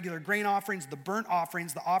 for the regular grain offerings, the burnt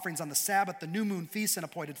offerings, the offerings on the Sabbath, the new moon feasts and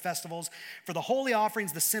appointed festivals, for the holy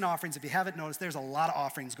offerings, the sin offerings. If you haven't noticed, there's a lot of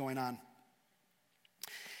offerings going on.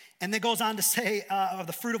 And it goes on to say, of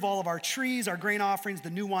the fruit of all of our trees, our grain offerings, the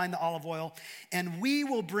new wine, the olive oil, and we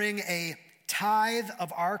will bring a tithe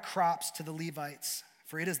of our crops to the Levites.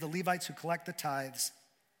 For it is the Levites who collect the tithes.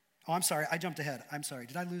 Oh, I'm sorry, I jumped ahead. I'm sorry,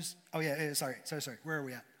 did I lose? Oh yeah, sorry. Where are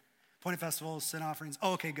we at? Appointed festivals, sin offerings.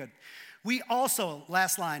 Oh, okay, good. We also,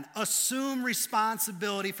 last line, assume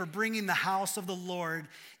responsibility for bringing the house of the Lord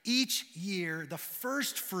each year the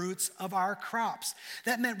first fruits of our crops.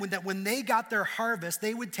 That meant that when they got their harvest,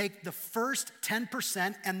 they would take the first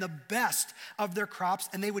 10% and the best of their crops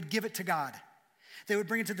and they would give it to God. They would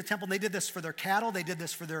bring it to the temple, and they did this for their cattle, they did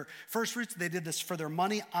this for their first fruits, they did this for their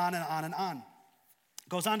money, on and on and on. It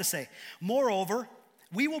goes on to say, moreover,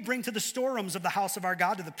 we will bring to the storerooms of the house of our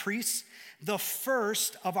God, to the priests, the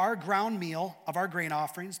first of our ground meal, of our grain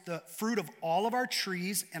offerings, the fruit of all of our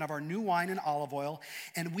trees and of our new wine and olive oil,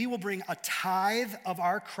 and we will bring a tithe of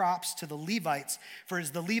our crops to the Levites, for it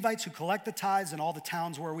is the Levites who collect the tithes in all the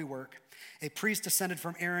towns where we work. A priest descended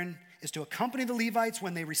from Aaron is to accompany the Levites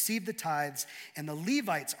when they receive the tithes, and the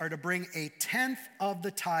Levites are to bring 1/10 of the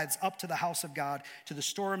tithes up to the house of God, to the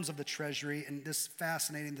storerooms of the treasury. And this is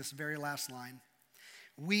fascinating, this very last line.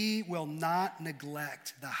 We will not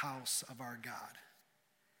neglect the house of our God.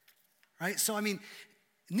 Right? So,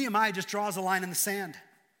 Nehemiah just draws a line in the sand.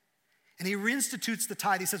 And he reinstitutes the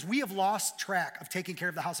tithe. He says, we have lost track of taking care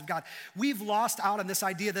of the house of God. We've lost out on this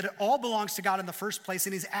idea that it all belongs to God in the first place,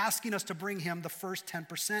 and he's asking us to bring him the first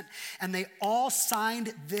 10%. And they all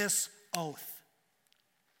signed this oath.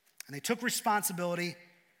 And they took responsibility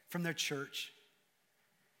from their church.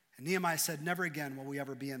 And Nehemiah said, never again will we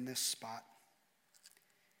ever be in this spot.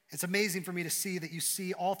 It's amazing for me to see that you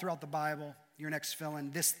see all throughout the Bible, your next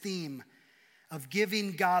fill-in, this theme of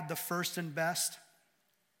giving God the first and best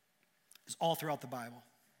is all throughout the Bible.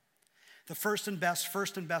 The first and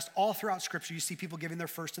best, all throughout Scripture, you see people giving their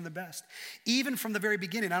first and the best. Even from the very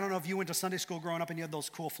beginning, I don't know if you went to Sunday school growing up and you had those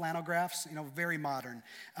cool flannel graphs, very modern.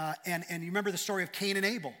 And you remember the story of Cain and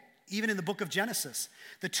Abel, even in the book of Genesis,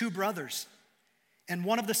 the two brothers. And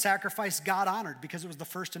one of the sacrifice God honored because it was the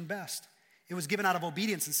first and best. It was given out of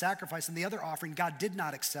obedience and sacrifice, and the other offering God did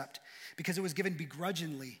not accept because it was given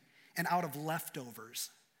begrudgingly and out of leftovers.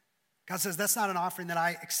 God says, that's not an offering that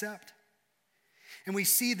I accept. And we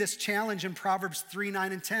see this challenge in Proverbs 3,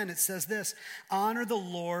 9, and 10. It says this, honor the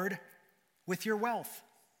Lord with your wealth,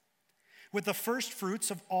 with the first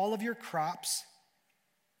fruits of all of your crops.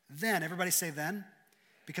 Then, everybody say then,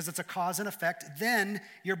 because it's a cause and effect. Then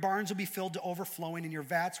your barns will be filled to overflowing and your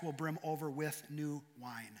vats will brim over with new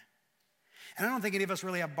wine. And I don't think any of us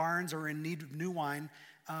really have barns or are in need of new wine,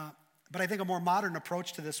 but I think a more modern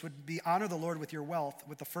approach to this would be honor the Lord with your wealth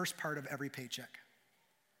with the first part of every paycheck.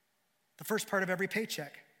 The first part of every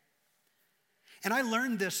paycheck. And I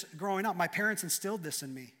learned this growing up. My parents instilled this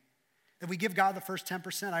in me, that we give God the first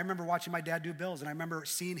 10%. I remember watching my dad do bills, and I remember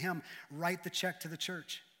seeing him write the check to the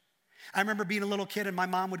church. I remember being a little kid and my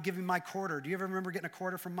mom would give me my quarter. Do you ever remember getting a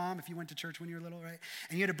quarter from mom if you went to church when you were little, right?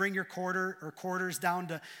 And you had to bring your quarter or quarters down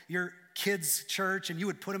to your kids' church and you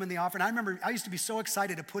would put them in the offering. I remember I used to be so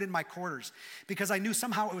excited to put in my quarters because I knew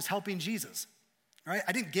somehow it was helping Jesus, right?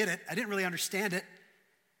 I didn't get it. I didn't really understand it,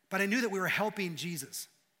 but I knew that we were helping Jesus.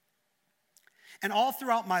 And all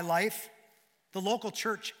throughout my life, the local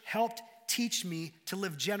church helped teach me to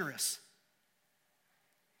live generous.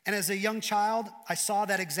 And as a young child, I saw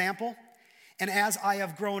that example. And as I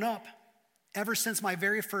have grown up, ever since my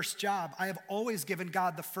very first job, I have always given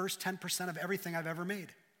God the first 10% of everything I've ever made.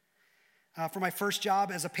 For my first job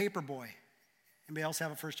as a paper boy. Anybody else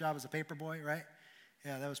have a first job as a paper boy, right?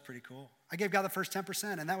 Yeah, that was pretty cool. I gave God the first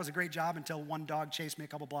 10%, and that was a great job until one dog chased me a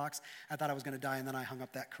couple blocks. I thought I was going to die, and then I hung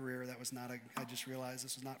up that career. I just realized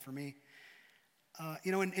this was not for me.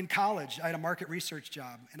 In college, I had a market research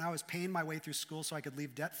job, and I was paying my way through school so I could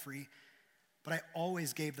leave debt-free, but I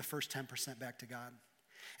always gave the first 10% back to God.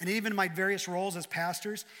 And even in my various roles as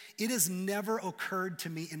pastors, it has never occurred to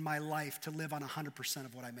me in my life to live on 100%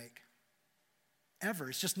 of what I make. Ever.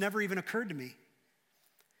 It's just never even occurred to me.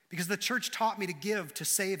 Because the church taught me to give, to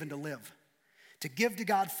save, and to live. To give to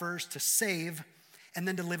God first, to save, and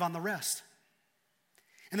then to live on the rest.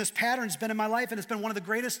 And this pattern's been in my life, and it's been one of the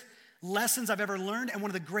greatest lessons I've ever learned and one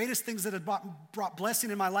of the greatest things that have brought blessing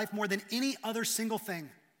in my life more than any other single thing.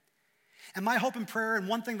 And my hope and prayer, and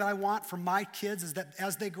one thing that I want for my kids is that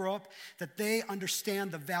as they grow up, that they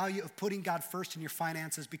understand the value of putting God first in your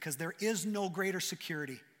finances, because there is no greater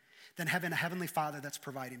security than having a Heavenly Father that's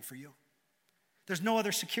providing for you. There's no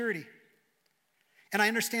other security. And I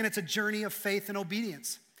understand it's a journey of faith and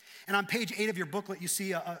obedience. And on page 8 of your booklet, you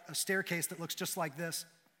see a staircase that looks just like this.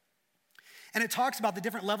 And it talks about the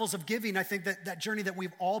different levels of giving. I think that journey that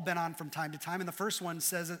we've all been on from time to time. And the first one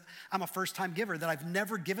says that I'm a first-time giver, that I've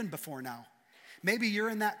never given before now. Maybe you're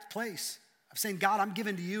in that place of saying, God, I'm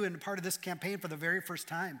giving to you and part of this campaign for the very first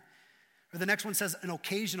time. Or the next one says an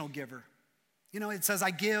occasional giver. You know, it says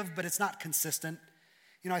I give, but it's not consistent.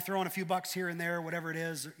 You know, I throw in a few bucks here and there, whatever it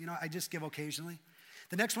is. You know, I just give occasionally.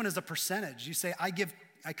 The next one is a percentage. You say, I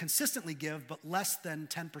consistently give, but less than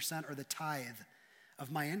 10% or the tithe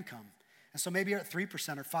of my income. And so maybe you're at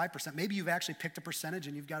 3% or 5%. Maybe you've actually picked a percentage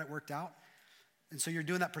and you've got it worked out. And so you're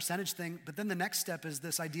doing that percentage thing. But then the next step is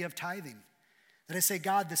this idea of tithing. That I say,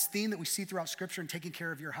 God, this theme that we see throughout Scripture and taking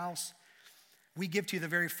care of your house, we give to you the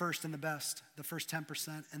very first and the best, the first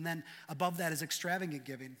 10%. And then above that is extravagant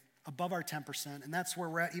giving, above our 10%. And that's where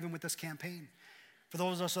we're at even with this campaign. For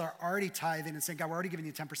those of us that are already tithing and saying, God, we're already giving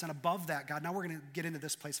you 10%, above that, God, now we're going to get into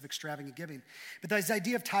this place of extravagant giving. But this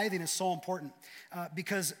idea of tithing is so important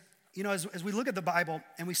because, you know, as we look at the Bible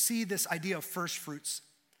and we see this idea of first fruits,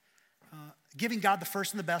 giving God the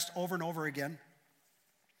first and the best over and over again,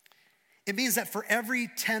 it means that for every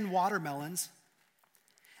 10 watermelons,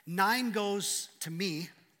 9 goes to me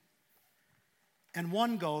and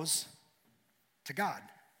 1 goes to God.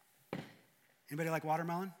 Anybody like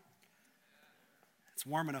watermelon? It's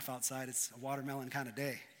warm enough outside. It's a watermelon kind of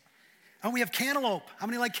day. And we have cantaloupe. How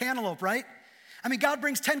many like cantaloupe, right? I mean, God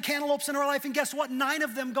brings 10 cantaloupes into our life, and guess what? 9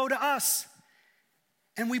 of them go to us.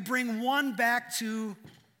 And we bring 1 back to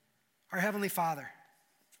our Heavenly Father.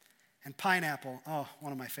 And pineapple, oh,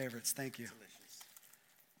 one of my favorites. Thank you.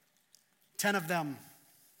 10 of them.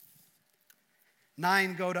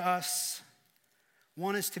 9 go to us.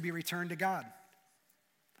 1 is to be returned to God.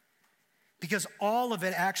 Because all of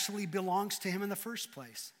it actually belongs to Him in the first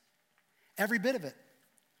place. Every bit of it.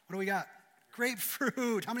 What do we got?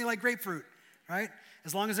 Grapefruit. How many like grapefruit, right?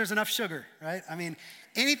 As long as there's enough sugar, right? I mean,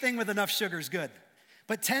 anything with enough sugar is good.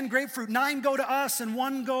 But 10 grapefruit, 9 go to us and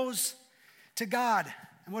 1 goes to God.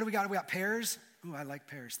 And what do we got? We got pears. Ooh, I like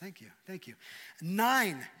pears. Thank you. Thank you.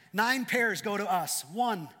 9 pears go to us.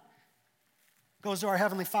 1 goes to our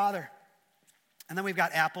Heavenly Father. And then we've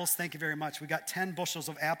got apples. Thank you very much. We got 10 bushels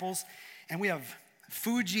of apples. And we have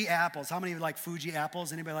Fuji apples. How many like Fuji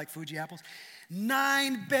apples? Anybody like Fuji apples?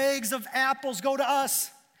 9 bags of apples go to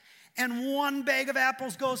us. And 1 bag of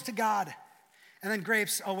apples goes to God. And then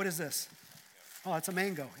grapes. Oh, what is this? Oh, it's a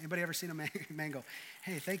mango. Anybody ever seen a mango?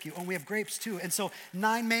 Hey, thank you. Oh, we have grapes too. And so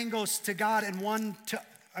 9 mangoes to God and 1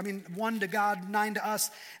 to God, 9 to us.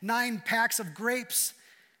 9 packs of grapes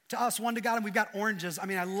to us, 1 to God, and we've got oranges. I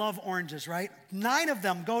mean, I love oranges, right? 9 of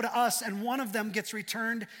them go to us, and 1 of them gets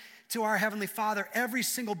returned to our Heavenly Father. Every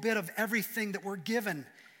single bit of everything that we're given.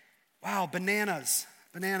 Wow, bananas.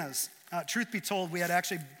 Truth be told, we had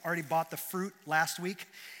actually already bought the fruit last week,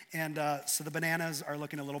 and so the bananas are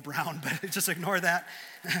looking a little brown, but just ignore that.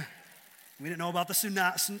 We didn't know about the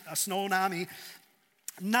tsunami.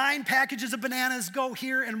 9 packages of bananas go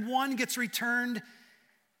here, and 1 gets returned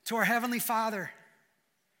to our Heavenly Father.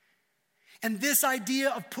 And this idea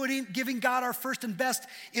of giving God our first and best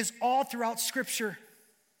is all throughout Scripture.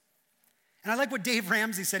 And I like what Dave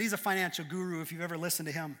Ramsey said. He's a financial guru if you've ever listened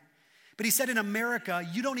to him. But he said in America,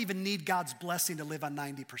 you don't even need God's blessing to live on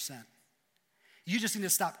 90%. You just need to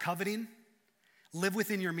stop coveting, live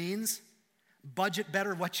within your means, budget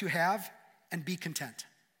better what you have, and be content.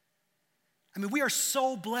 I mean, we are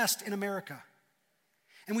so blessed in America.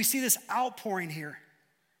 And we see this outpouring here.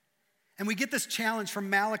 And we get this challenge from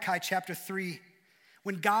Malachi chapter 3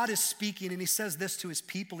 when God is speaking and He says this to His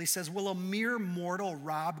people. He says, will a mere mortal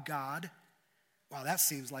rob God? Wow, that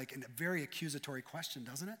seems like a very accusatory question,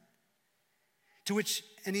 doesn't it? To which,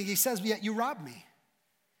 and He says, yet you rob me.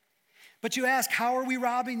 But you ask, how are we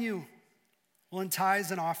robbing you? Well, in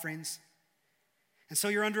tithes and offerings. And so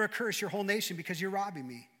you're under a curse, your whole nation, because you're robbing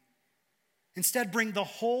me. Instead, bring the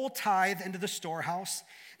whole tithe into the storehouse,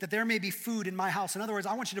 that there may be food in my house. In other words,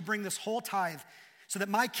 I want you to bring this whole tithe so that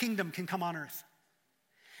my kingdom can come on earth.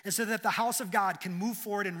 And so that the house of God can move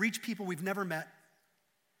forward and reach people we've never met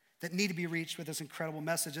that need to be reached with this incredible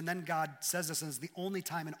message. And then God says this, and it's the only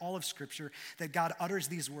time in all of Scripture that God utters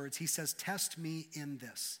these words. He says, test me in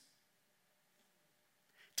this.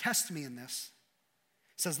 Test me in this,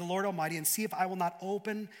 says the Lord Almighty, and see if I will not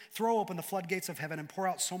throw open the floodgates of heaven and pour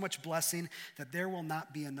out so much blessing that there will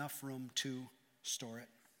not be enough room to store it.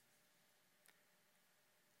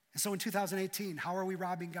 And so in 2018, how are we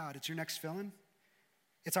robbing God? It's your next fill-in.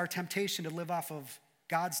 It's our temptation to live off of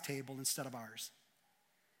God's table instead of ours.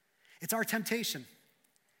 It's our temptation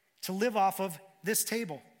to live off of this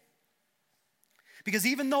table. Because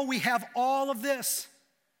even though we have all of this,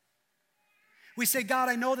 we say, God,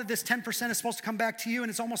 I know that this 10% is supposed to come back to you, and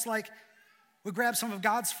it's almost like we grab some of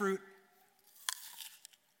God's fruit,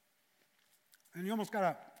 and you almost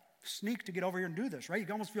gotta sneak to get over here and do this, right? You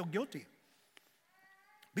can almost feel guilty.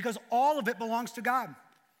 Because all of it belongs to God.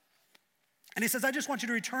 And he says, I just want you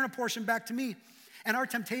to return a portion back to me. And our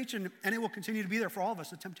temptation, and it will continue to be there for all of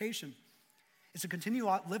us, the temptation is to continue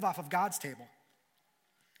to live off of God's table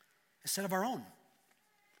instead of our own.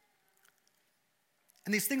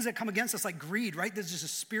 And these things that come against us like greed, right? There's just a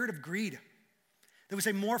spirit of greed. That we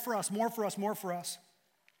say more for us, more for us, more for us.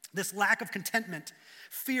 This lack of contentment,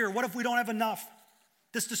 fear, what if we don't have enough?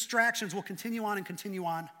 This distractions will continue on and continue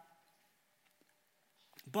on.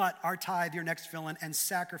 But our tithe, your next fill-in, and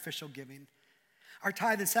sacrificial giving. Our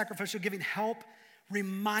tithe and sacrificial giving help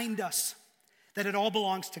remind us that it all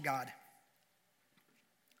belongs to God.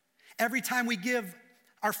 Every time we give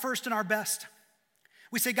our first and our best,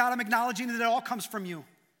 we say, God, I'm acknowledging that it all comes from you.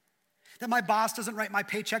 That my boss doesn't write my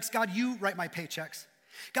paychecks. God, you write my paychecks.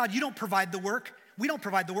 God, you don't provide the work. We don't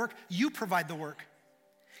provide the work. You provide the work.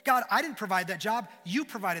 God, I didn't provide that job. You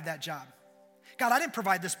provided that job. God, I didn't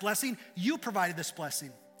provide this blessing. You provided this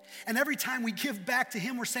blessing. And every time we give back to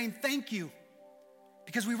him, we're saying thank you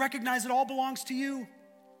because we recognize it all belongs to you.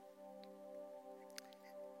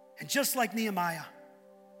 And just like Nehemiah,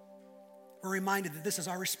 we're reminded that this is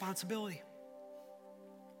our responsibility.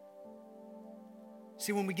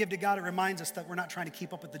 See, when we give to God, it reminds us that we're not trying to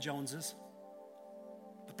keep up with the Joneses.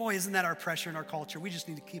 But boy, isn't that our pressure in our culture? We just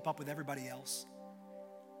need to keep up with everybody else.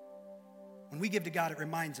 When we give to God, it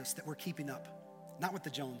reminds us that we're keeping up, not with the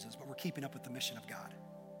Joneses, but we're keeping up with the mission of God.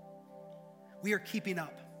 We are keeping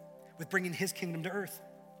up with bringing his kingdom to earth.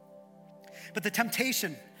 But the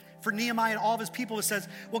temptation for Nehemiah and all of his people is says,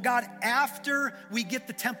 well, God, after we get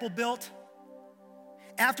the temple built,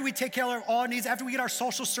 after we take care of all our needs, after we get our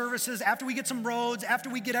social services, after we get some roads, after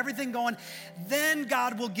we get everything going, then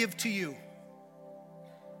God will give to you.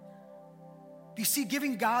 You see,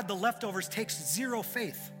 giving God the leftovers takes zero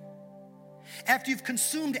faith. After you've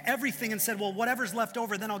consumed everything and said, well, whatever's left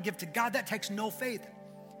over, then I'll give to God, that takes no faith.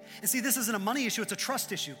 And see, this isn't a money issue, it's a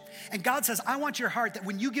trust issue. And God says, I want your heart that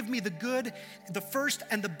when you give me the good, the first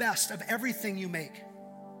and the best of everything you make,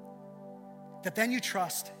 that then you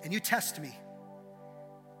trust and you test me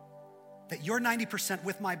that your 90%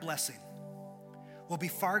 with my blessing will be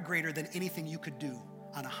far greater than anything you could do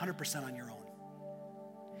on 100% on your own.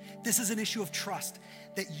 This is an issue of trust,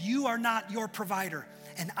 that you are not your provider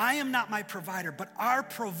and I am not my provider, but our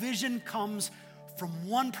provision comes from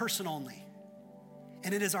one person only,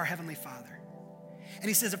 and it is our Heavenly Father. And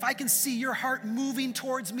he says, if I can see your heart moving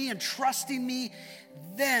towards me and trusting me,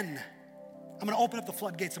 then I'm gonna open up the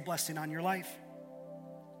floodgates of blessing on your life.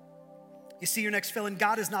 You see, your next fill-in,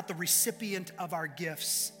 God is not the recipient of our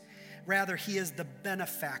gifts. Rather, he is the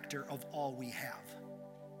benefactor of all we have.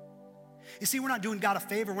 You see, we're not doing God a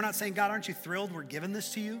favor. We're not saying, God, aren't you thrilled we're giving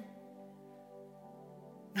this to you?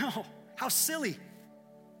 No, how silly.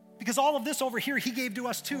 Because all of this over here, he gave to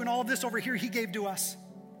us too, and all of this over here, he gave to us.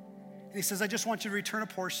 And he says, I just want you to return a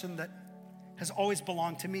portion that has always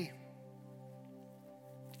belonged to me.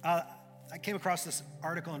 I came across this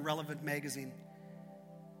article in Relevant Magazine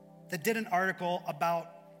that did an article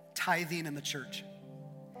about tithing in the church.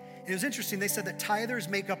 And it was interesting. They said that tithers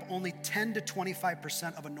make up only 10 to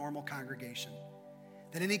 25% of a normal congregation.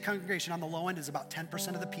 That any congregation on the low end is about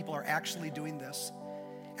 10% of the people are actually doing this.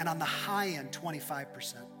 And on the high end,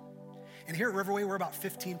 25%. And here at Riverway, we're about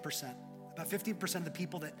 15%. About 15% of the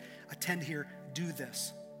people that attend here do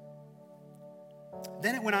this.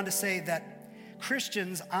 Then it went on to say that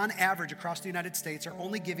Christians, on average across the United States, are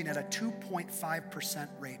only giving at a 2.5%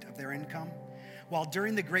 rate of their income, while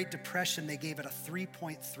during the Great Depression, they gave at a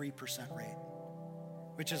 3.3% rate,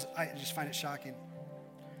 which is, I just find it shocking.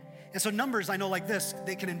 And so numbers, I know like this,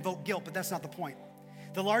 they can invoke guilt, but that's not the point.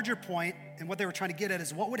 The larger point, and what they were trying to get at,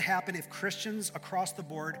 is what would happen if Christians across the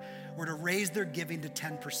board were to raise their giving to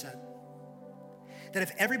 10%. That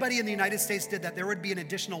if everybody in the United States did that, there would be an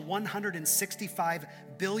additional $165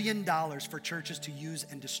 billion for churches to use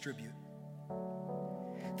and distribute.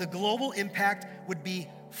 The global impact would be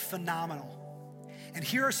phenomenal. And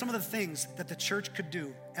here are some of the things that the church could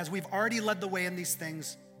do, as we've already led the way in these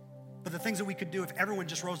things, but the things that we could do if everyone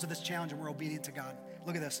just rose to this challenge and we're obedient to God.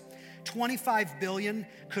 Look at this. 25 billion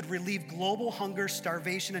could relieve global hunger,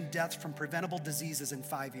 starvation, and deaths from preventable diseases in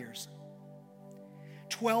 5 years.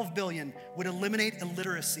 $12 billion would eliminate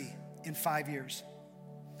illiteracy in 5 years.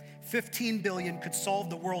 $15 billion could solve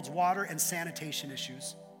the world's water and sanitation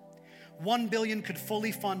issues. $1 billion could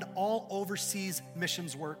fully fund all overseas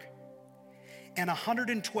missions work. And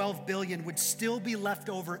 $112 billion would still be left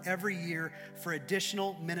over every year for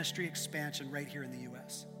additional ministry expansion right here in the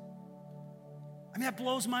U.S. I mean, that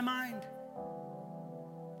blows my mind.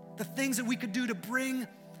 The things that we could do to bring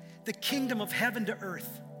the kingdom of heaven to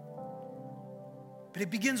earth. But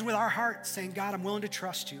it begins with our heart saying, God, I'm willing to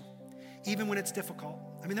trust you, even when it's difficult.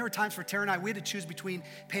 I mean, there were times for Tara and I, we had to choose between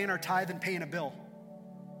paying our tithe and paying a bill.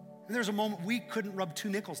 And there was a moment we couldn't rub 2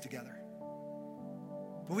 nickels together.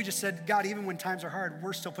 But we just said, God, even when times are hard,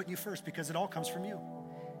 we're still putting you first because it all comes from you.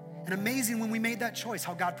 And amazing when we made that choice,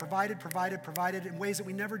 how God provided in ways that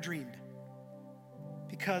we never dreamed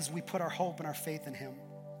because we put our hope and our faith in him.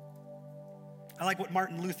 I like what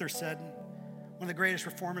Martin Luther said, one of the greatest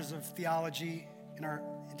reformers of theology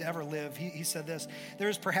to ever live. He said this: there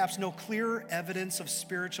is perhaps no clearer evidence of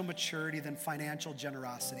spiritual maturity than financial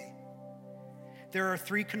generosity. There are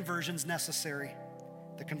 3 conversions necessary: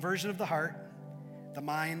 the conversion of the heart, the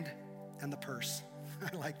mind, and the purse.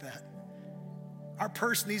 I like that. Our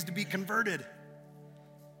purse needs to be converted.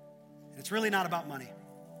 And it's really not about money.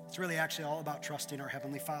 It's really actually all about trusting our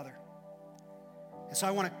Heavenly Father. And so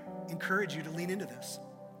I want to encourage you to lean into this.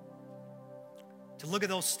 To look at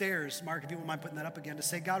those stairs, Mark, if you wouldn't mind putting that up again, to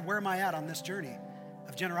say, God, where am I at on this journey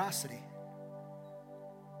of generosity?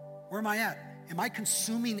 Where am I at? Am I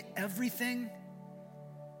consuming everything?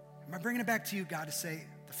 Am I bringing it back to you, God, to say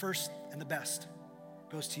the first and the best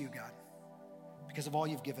goes to you, God, because of all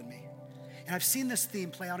you've given me? And I've seen this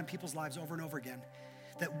theme play out in people's lives over and over again,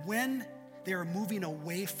 that when they are moving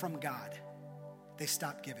away from God, they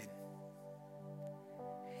stop giving.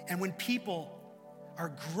 And when people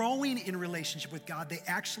are growing in relationship with God, they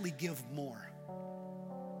actually give more.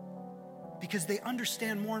 Because they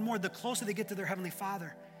understand more and more, the closer they get to their Heavenly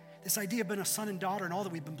Father, this idea of being a son and daughter and all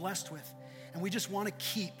that we've been blessed with. And we just want to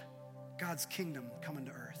keep God's kingdom coming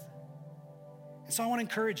to earth. And so I want to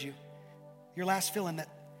encourage you, your last fill-in, that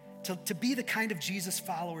to be the kind of Jesus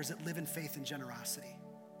followers that live in faith and generosity.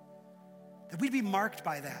 That we'd be marked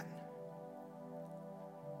by that.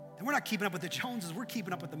 And we're not keeping up with the Joneses, we're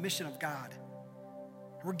keeping up with the mission of God.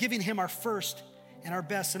 We're giving him our first and our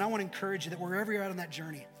best. And I want to encourage you that wherever you're at on that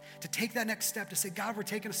journey, to take that next step, to say, God, we're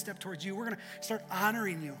taking a step towards you. We're going to start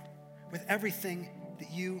honoring you with everything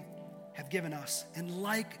that you have given us. And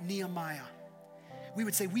like Nehemiah, we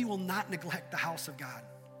would say we will not neglect the house of God.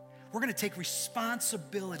 We're going to take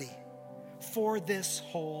responsibility for this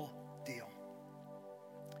whole deal.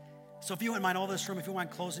 So if you wouldn't mind, all this room, if you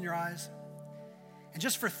wouldn't mind closing your eyes, and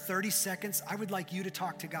just for 30 seconds, I would like you to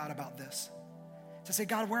talk to God about this. To say,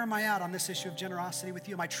 God, where am I at on this issue of generosity with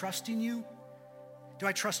you? Am I trusting you? Do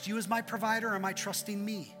I trust you as my provider, or am I trusting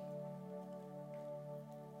me?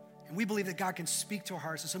 And we believe that God can speak to our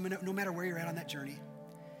hearts. And so no matter where you're at on that journey,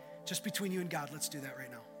 just between you and God, let's do that right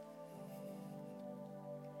now.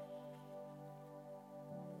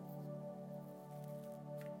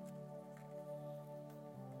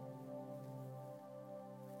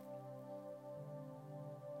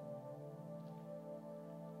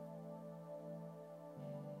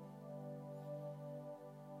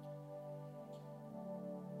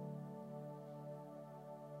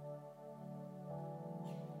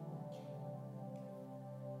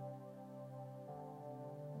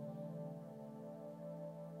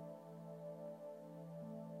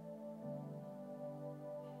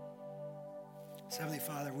 Heavenly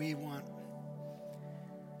Father, we want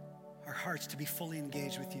our hearts to be fully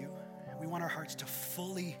engaged with you. We want our hearts to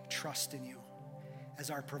fully trust in you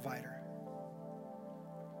as our provider.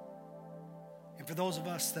 And for those of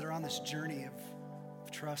us that are on this journey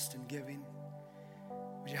of trust and giving,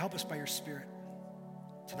 would you help us by your Spirit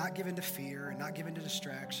to not give in to fear and not give in to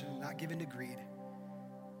distraction, and not give in to greed.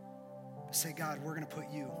 But say, God, we're going to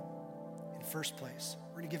put you in first place.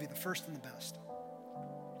 We're going to give you the first and the best.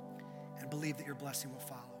 And believe that your blessing will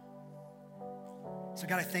follow. So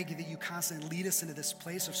God, I thank you that you constantly lead us into this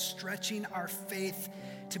place of stretching our faith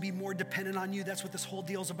to be more dependent on you. That's what this whole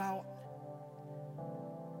deal's about.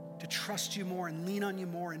 To trust you more and lean on you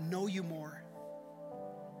more and know you more.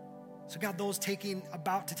 So God, those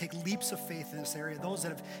about to take leaps of faith in this area, those that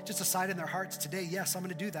have just decided in their hearts today, yes, I'm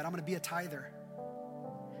going to do that. I'm going to be a tither.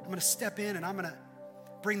 I'm going to step in and I'm going to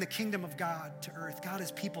bring the kingdom of God to earth. God,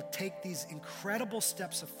 as people take these incredible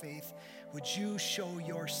steps of faith, would you show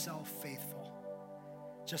yourself faithful?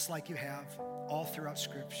 Just like you have all throughout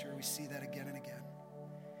Scripture. We see that again and again.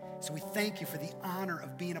 So we thank you for the honor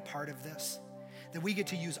of being a part of this, that we get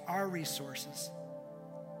to use our resources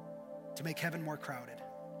to make heaven more crowded.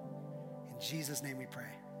 Jesus' name we pray.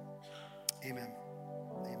 Amen.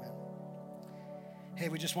 Amen. Hey,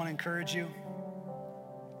 we just want to encourage you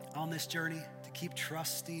on this journey to keep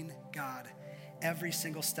trusting God every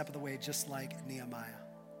single step of the way, just like Nehemiah.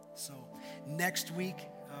 So next week,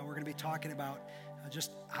 we're going to be talking about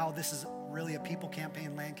just how this is really a people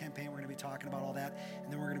campaign, land campaign. We're going to be talking about all that.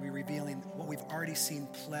 And then we're going to be revealing what we've already seen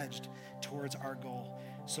pledged towards our goal.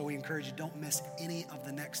 So we encourage you, don't miss any of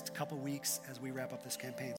the next couple weeks as we wrap up this campaign.